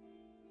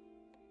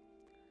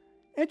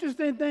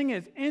 Interesting thing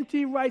is,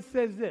 N.T. Wright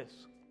says this.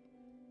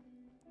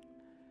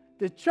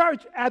 The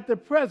church at the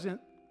present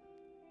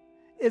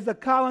is a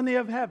colony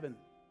of heaven.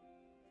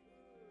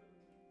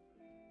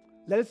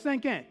 Let it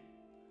sink in.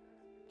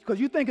 Because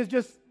you think it's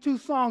just 2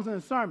 songs in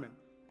a sermon.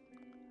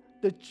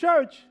 The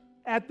church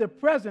at the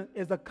present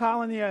is a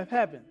colony of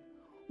heaven.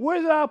 Where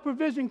does our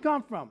provision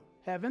come from?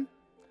 Heaven.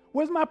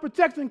 Where does my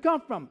protection come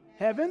from?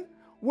 Heaven.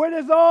 Where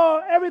does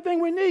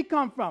everything we need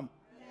come from?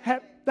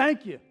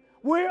 Thank you.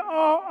 We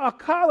are a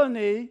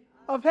colony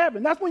of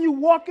heaven. That's when you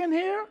walk in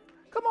here.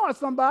 Come on,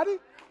 somebody.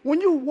 When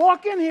you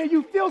walk in here,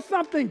 you feel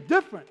something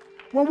different.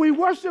 When we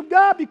worship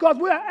God, because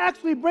we are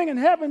actually bringing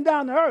heaven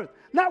down to earth,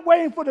 not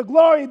waiting for the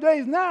glory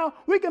days now,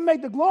 we can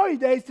make the glory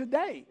days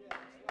today.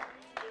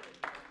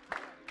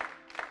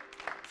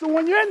 So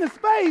when you're in the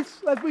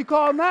space, as we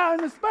call now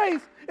in the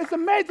space, it's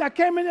amazing. I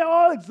came in there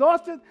all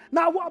exhausted.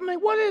 Now,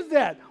 what is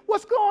that?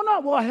 What's going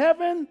on? Well,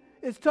 heaven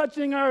is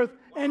touching earth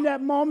in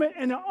that moment,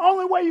 and the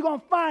only way you're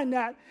going to find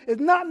that is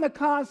not in the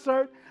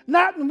concert,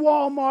 not in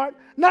Walmart,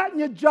 not in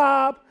your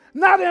job,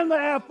 not in the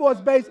Air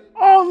Force Base,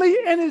 only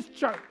in his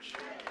church.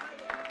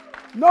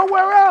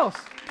 Nowhere else.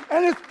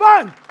 And it's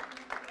fun.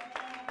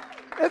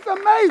 It's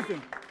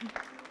amazing.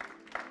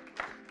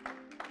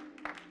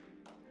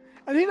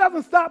 And he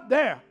doesn't stop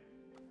there.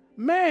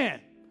 Man,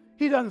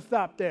 he doesn't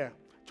stop there.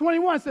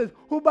 21 says,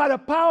 who by the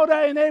power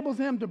that enables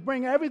him to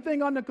bring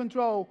everything under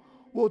control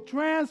will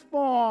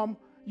transform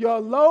your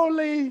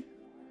lowly,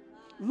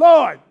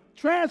 Lord,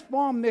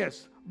 transform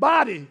this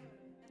body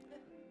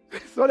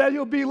so that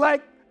you'll be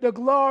like the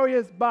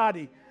glorious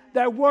body.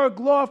 That word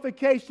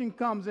glorification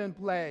comes in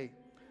play.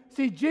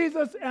 See,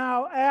 Jesus in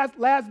our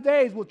last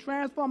days will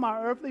transform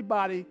our earthly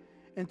body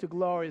into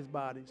glorious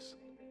bodies.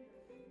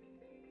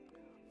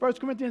 1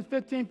 Corinthians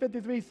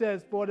 15:53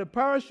 says, for the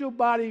perishable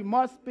body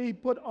must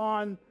put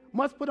on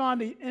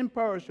the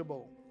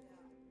imperishable.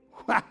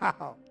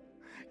 Wow.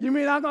 You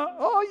mean I'm going,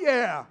 oh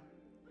yeah.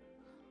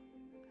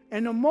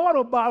 And the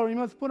mortal body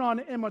must put on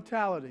the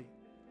immortality.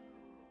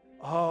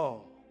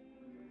 Oh.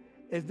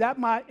 Is that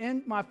my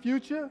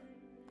future?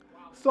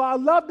 Wow. So I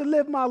love to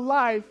live my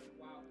life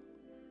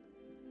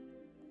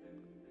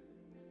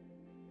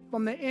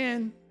from the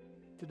end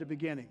to the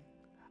beginning.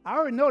 I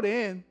already know the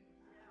end.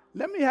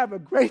 Let me have a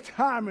great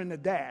time in the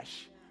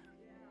dash.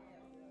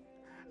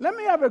 Let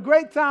me have a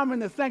great time in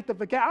the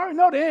sanctification. I already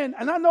know the end,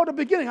 and I know the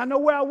beginning. I know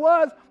where I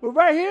was, but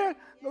right here,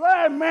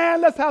 hey, man,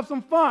 let's have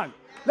some fun.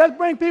 Let's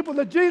bring people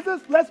to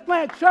Jesus. Let's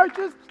plant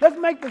churches. Let's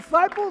make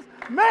disciples.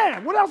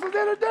 Man, what else is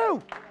there to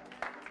do?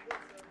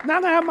 Now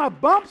I'm going to have my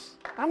bumps.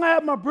 I'm going to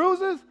have my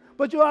bruises.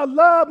 But I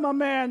love my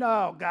man,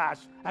 oh gosh,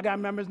 I got to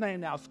remember his name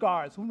now,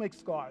 Scars. Who makes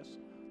Scars?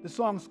 The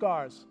song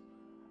Scars.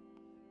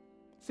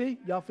 See,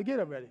 y'all forget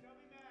already.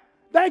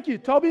 Thank you,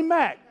 Toby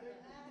Mac.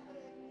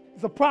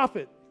 He's a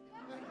prophet.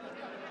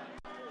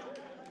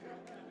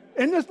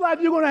 In this life,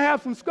 you're going to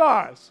have some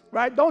scars,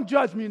 right? Don't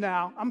judge me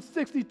now. I'm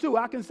 62.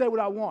 I can say what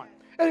I want.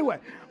 Anyway,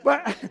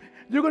 but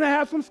you're going to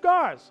have some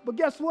scars. But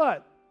guess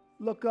what?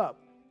 Look up.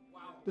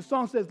 The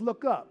song says,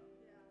 look up.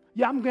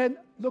 Yeah, I'm going to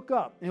look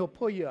up, and he'll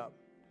pull you up.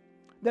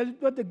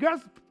 But the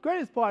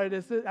greatest part of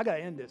this is, I got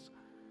to end this.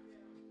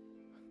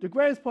 The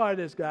greatest part of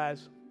this,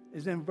 guys,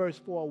 is in verse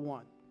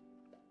 4:1.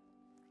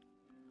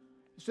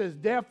 It says,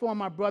 therefore,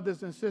 my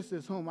brothers and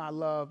sisters whom I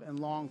love and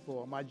long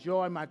for, my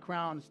joy, my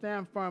crown,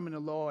 stand firm in the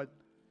Lord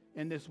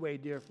in this way,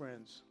 dear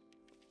friends.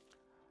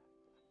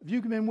 If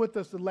you've been with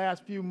us the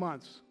last few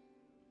months,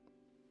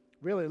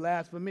 really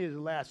for me is the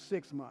last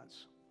 6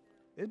 months.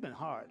 It's been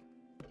hard.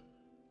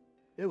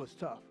 It was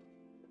tough.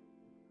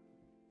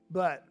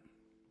 But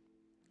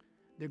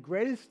the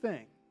greatest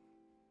thing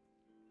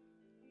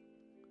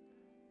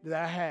that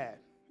I had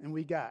and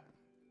we got,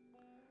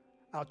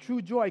 our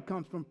true joy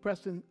comes from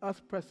pressing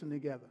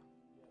together.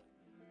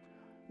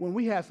 When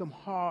we had some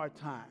hard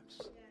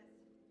times,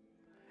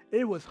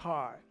 it was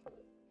hard.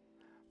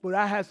 But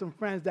I had some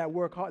friends that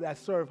work hard, that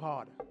serve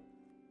harder.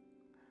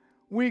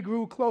 We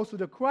grew closer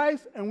to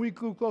Christ and we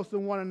grew closer to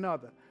one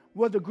another.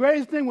 Well, the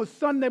greatest thing was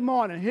Sunday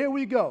morning. Here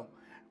we go.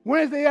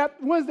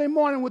 Wednesday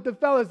morning with the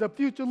fellas, the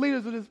future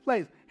leaders of this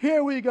place.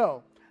 Here we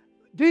go.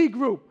 D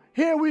group.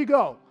 Here we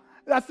go.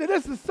 I said,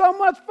 this is so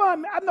much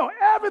fun. I know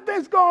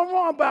everything's going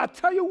wrong, but I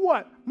tell you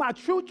what, my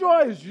true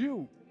joy is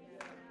you.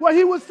 What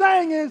he was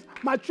saying is,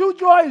 my true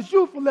joy is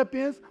you,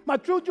 Philippians. My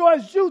true joy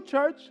is you,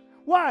 church.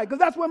 Why? Because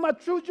that's where my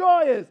true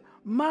joy is.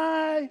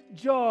 My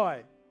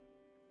joy.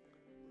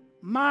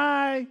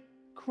 My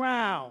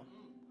crown.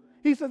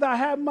 He says, I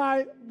have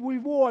my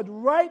reward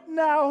right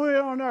now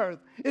here on earth.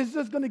 It's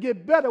just going to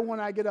get better when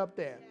I get up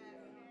there.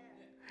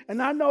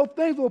 And I know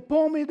things will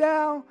pull me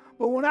down,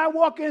 but when I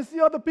walk in and see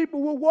other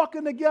people, we're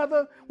walking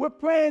together, we're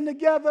praying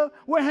together,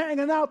 we're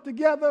hanging out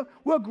together,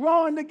 we're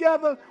growing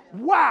together.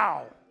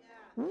 Wow.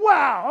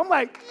 Wow. I'm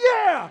like,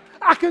 yeah,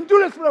 I can do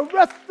this for the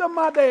rest of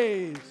my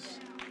days.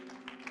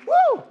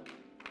 Woo.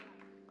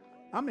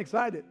 I'm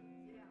excited.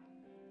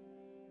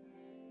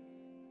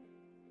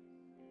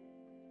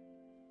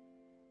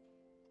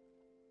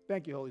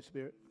 Thank you, Holy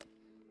Spirit.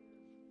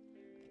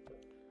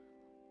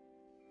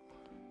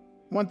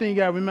 One thing you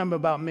got to remember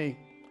about me,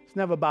 it's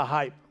never about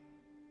hype.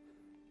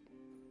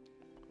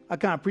 I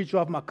kind of preach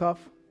off my cuff.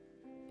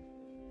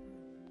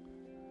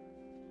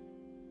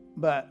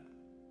 But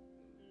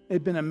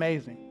it's been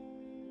amazing.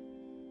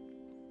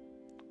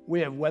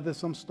 We have weathered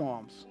some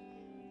storms.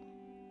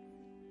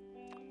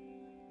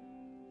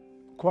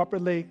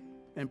 Corporately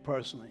and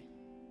personally.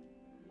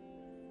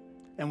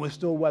 And we're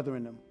still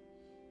weathering them.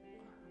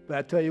 But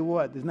I tell you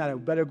what, there's not a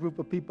better group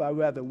of people I'd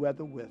rather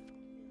weather with.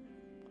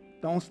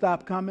 Don't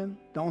stop coming.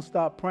 Don't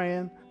stop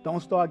praying. Don't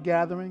start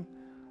gathering.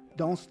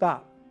 Don't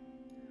stop.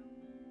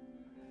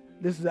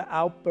 This is an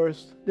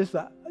outburst. This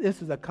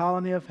is a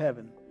colony of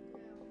heaven.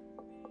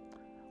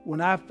 When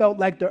I felt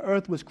like the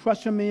earth was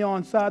crushing me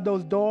inside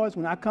those doors,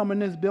 when I come in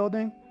this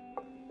building,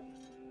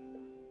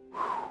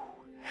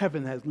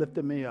 heaven has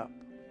lifted me up.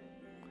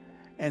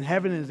 And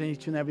heaven is in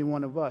each and every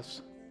one of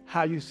us.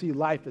 How you see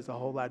life is a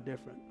whole lot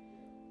different.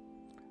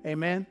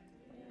 Amen?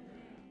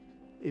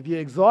 If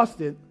you're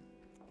exhausted,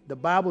 the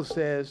Bible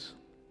says,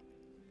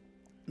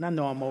 and I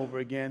know I'm over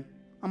again.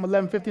 I'm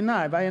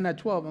 11:59. If I end at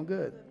 12, I'm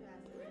good.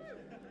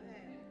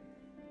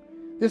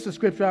 This is a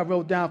scripture I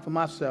wrote down for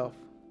myself.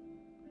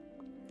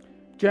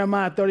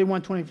 Jeremiah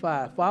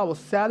 31:25. For I will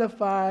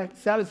satisfy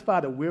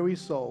the weary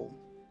soul,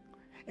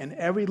 and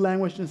every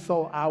languishing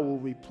soul I will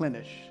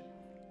replenish.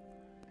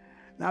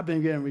 And I've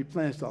been getting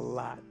replenished a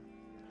lot.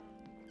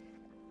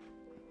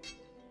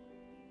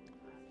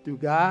 Through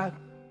God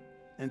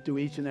and through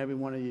each and every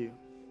one of you.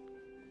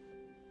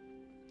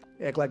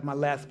 Act like my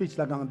last speech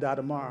like I'm going to die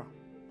tomorrow.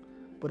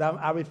 But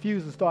I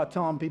refuse to start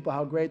telling people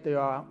how great they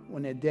are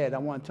when they're dead. I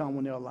want to tell them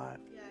when they're alive.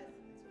 Yes.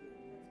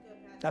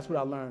 That's what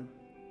I learned.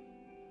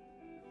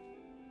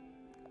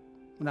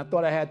 When I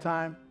thought I had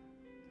time,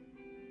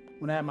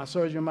 when I had my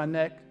surgery in my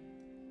neck,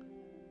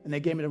 and they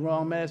gave me the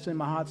wrong medicine,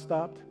 my heart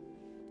stopped,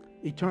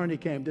 eternity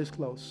came this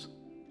close.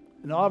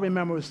 And all I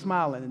remember was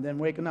smiling and then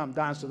waking up.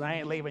 Don says, I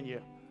ain't leaving you.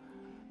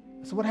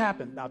 I said, what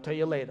happened? I'll tell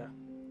you later.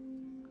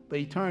 But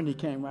eternity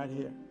came right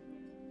here.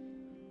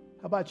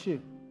 How about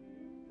you?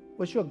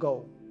 What's your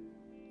goal?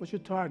 What's your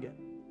target?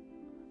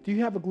 Do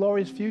you have a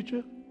glorious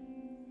future?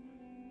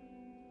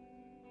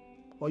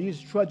 Or are you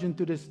just trudging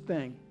through this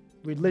thing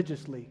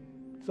religiously?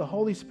 Is the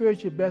Holy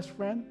Spirit your best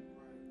friend?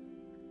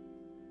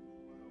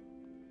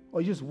 Or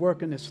are you just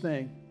working this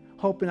thing,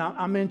 hoping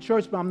I'm in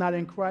church, but I'm not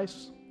in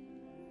Christ?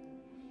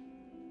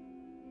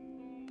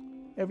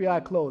 Every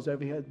eye closed,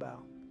 every head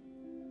bowed.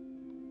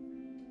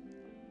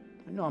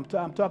 You know,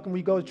 I'm talking,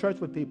 we go to church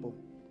with people.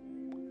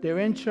 They're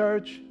in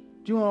church,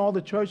 doing all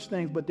the church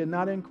things, but they're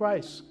not in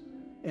Christ.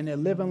 And they're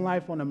living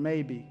life on a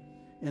maybe,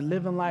 and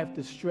living life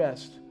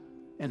distressed,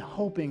 and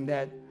hoping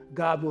that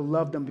God will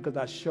love them because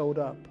I showed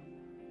up.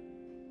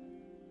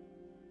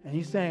 And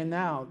he's saying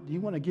now, do you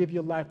want to give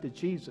your life to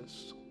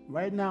Jesus?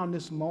 Right now in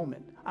this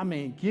moment. I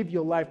mean, give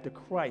your life to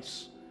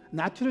Christ.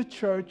 Not to the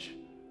church,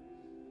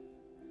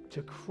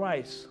 to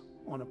Christ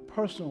on a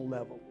personal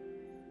level.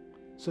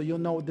 So you'll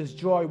know this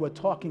joy we're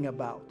talking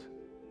about.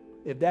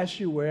 If that's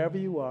you, wherever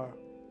you are,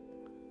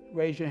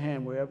 raise your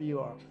hand wherever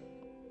you are.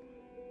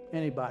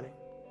 Anybody?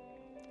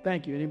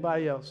 Thank you.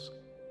 Anybody else?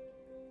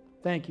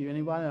 Thank you.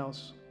 Anybody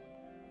else?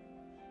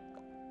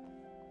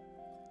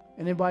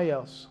 Anybody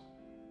else?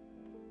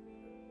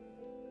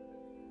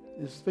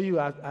 This is for you.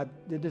 I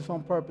did this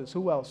on purpose.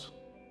 Who else?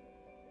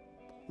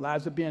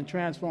 Lives are being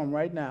transformed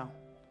right now.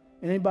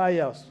 Anybody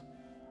else?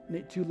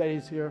 Need two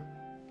ladies here.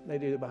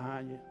 Lady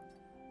behind you.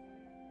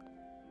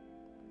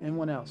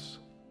 Anyone else?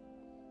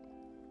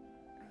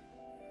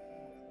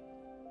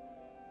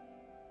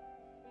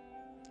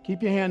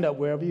 Keep your hand up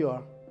wherever you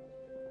are.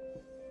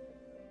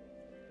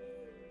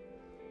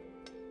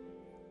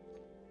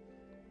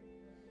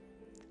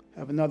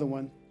 Have another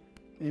one.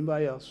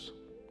 Anybody else?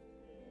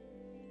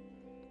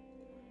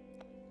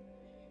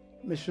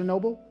 Ms.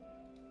 Chernobyl,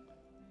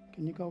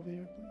 can you go over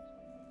here, please?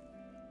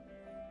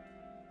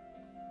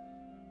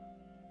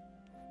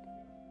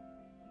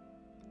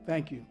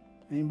 Thank you.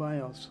 Anybody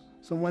else?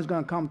 Someone's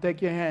going to come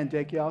take your hand,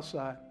 take you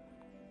outside.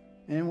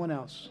 Anyone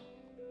else?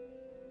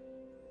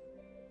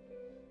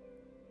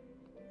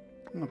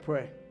 I'm going to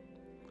pray.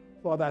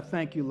 Father, I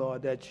thank you,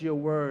 Lord, that your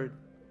word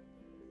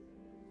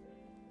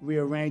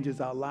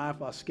rearranges our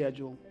life, our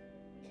schedule.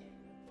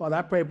 Father,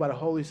 I pray by the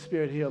Holy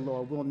Spirit here,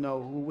 Lord, we'll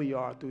know who we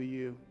are through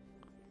you.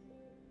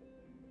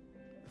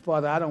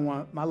 Father,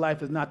 my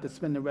life is not to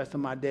spend the rest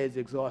of my days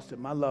exhausted.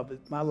 My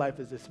life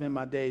is to spend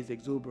my days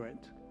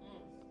exuberant.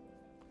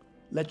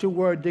 Let your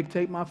word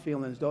dictate my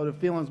feelings. Though the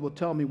feelings will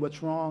tell me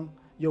what's wrong,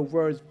 your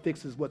word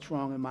fixes what's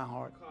wrong in my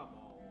heart. Come on.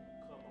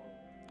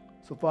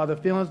 So, Father,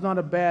 feeling's not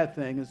a bad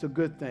thing. It's a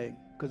good thing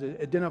because it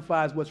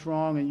identifies what's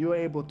wrong and you're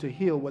able to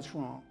heal what's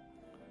wrong.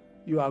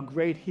 You are a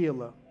great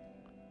healer.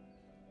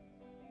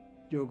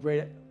 You're a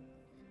great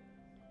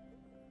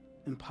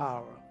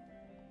empowerer.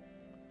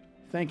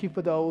 Thank you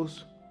for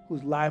those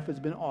whose life has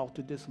been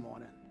altered this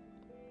morning.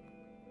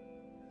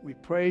 We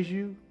praise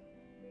you.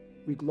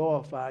 We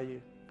glorify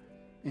you.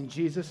 In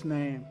Jesus'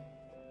 name,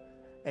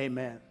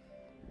 amen.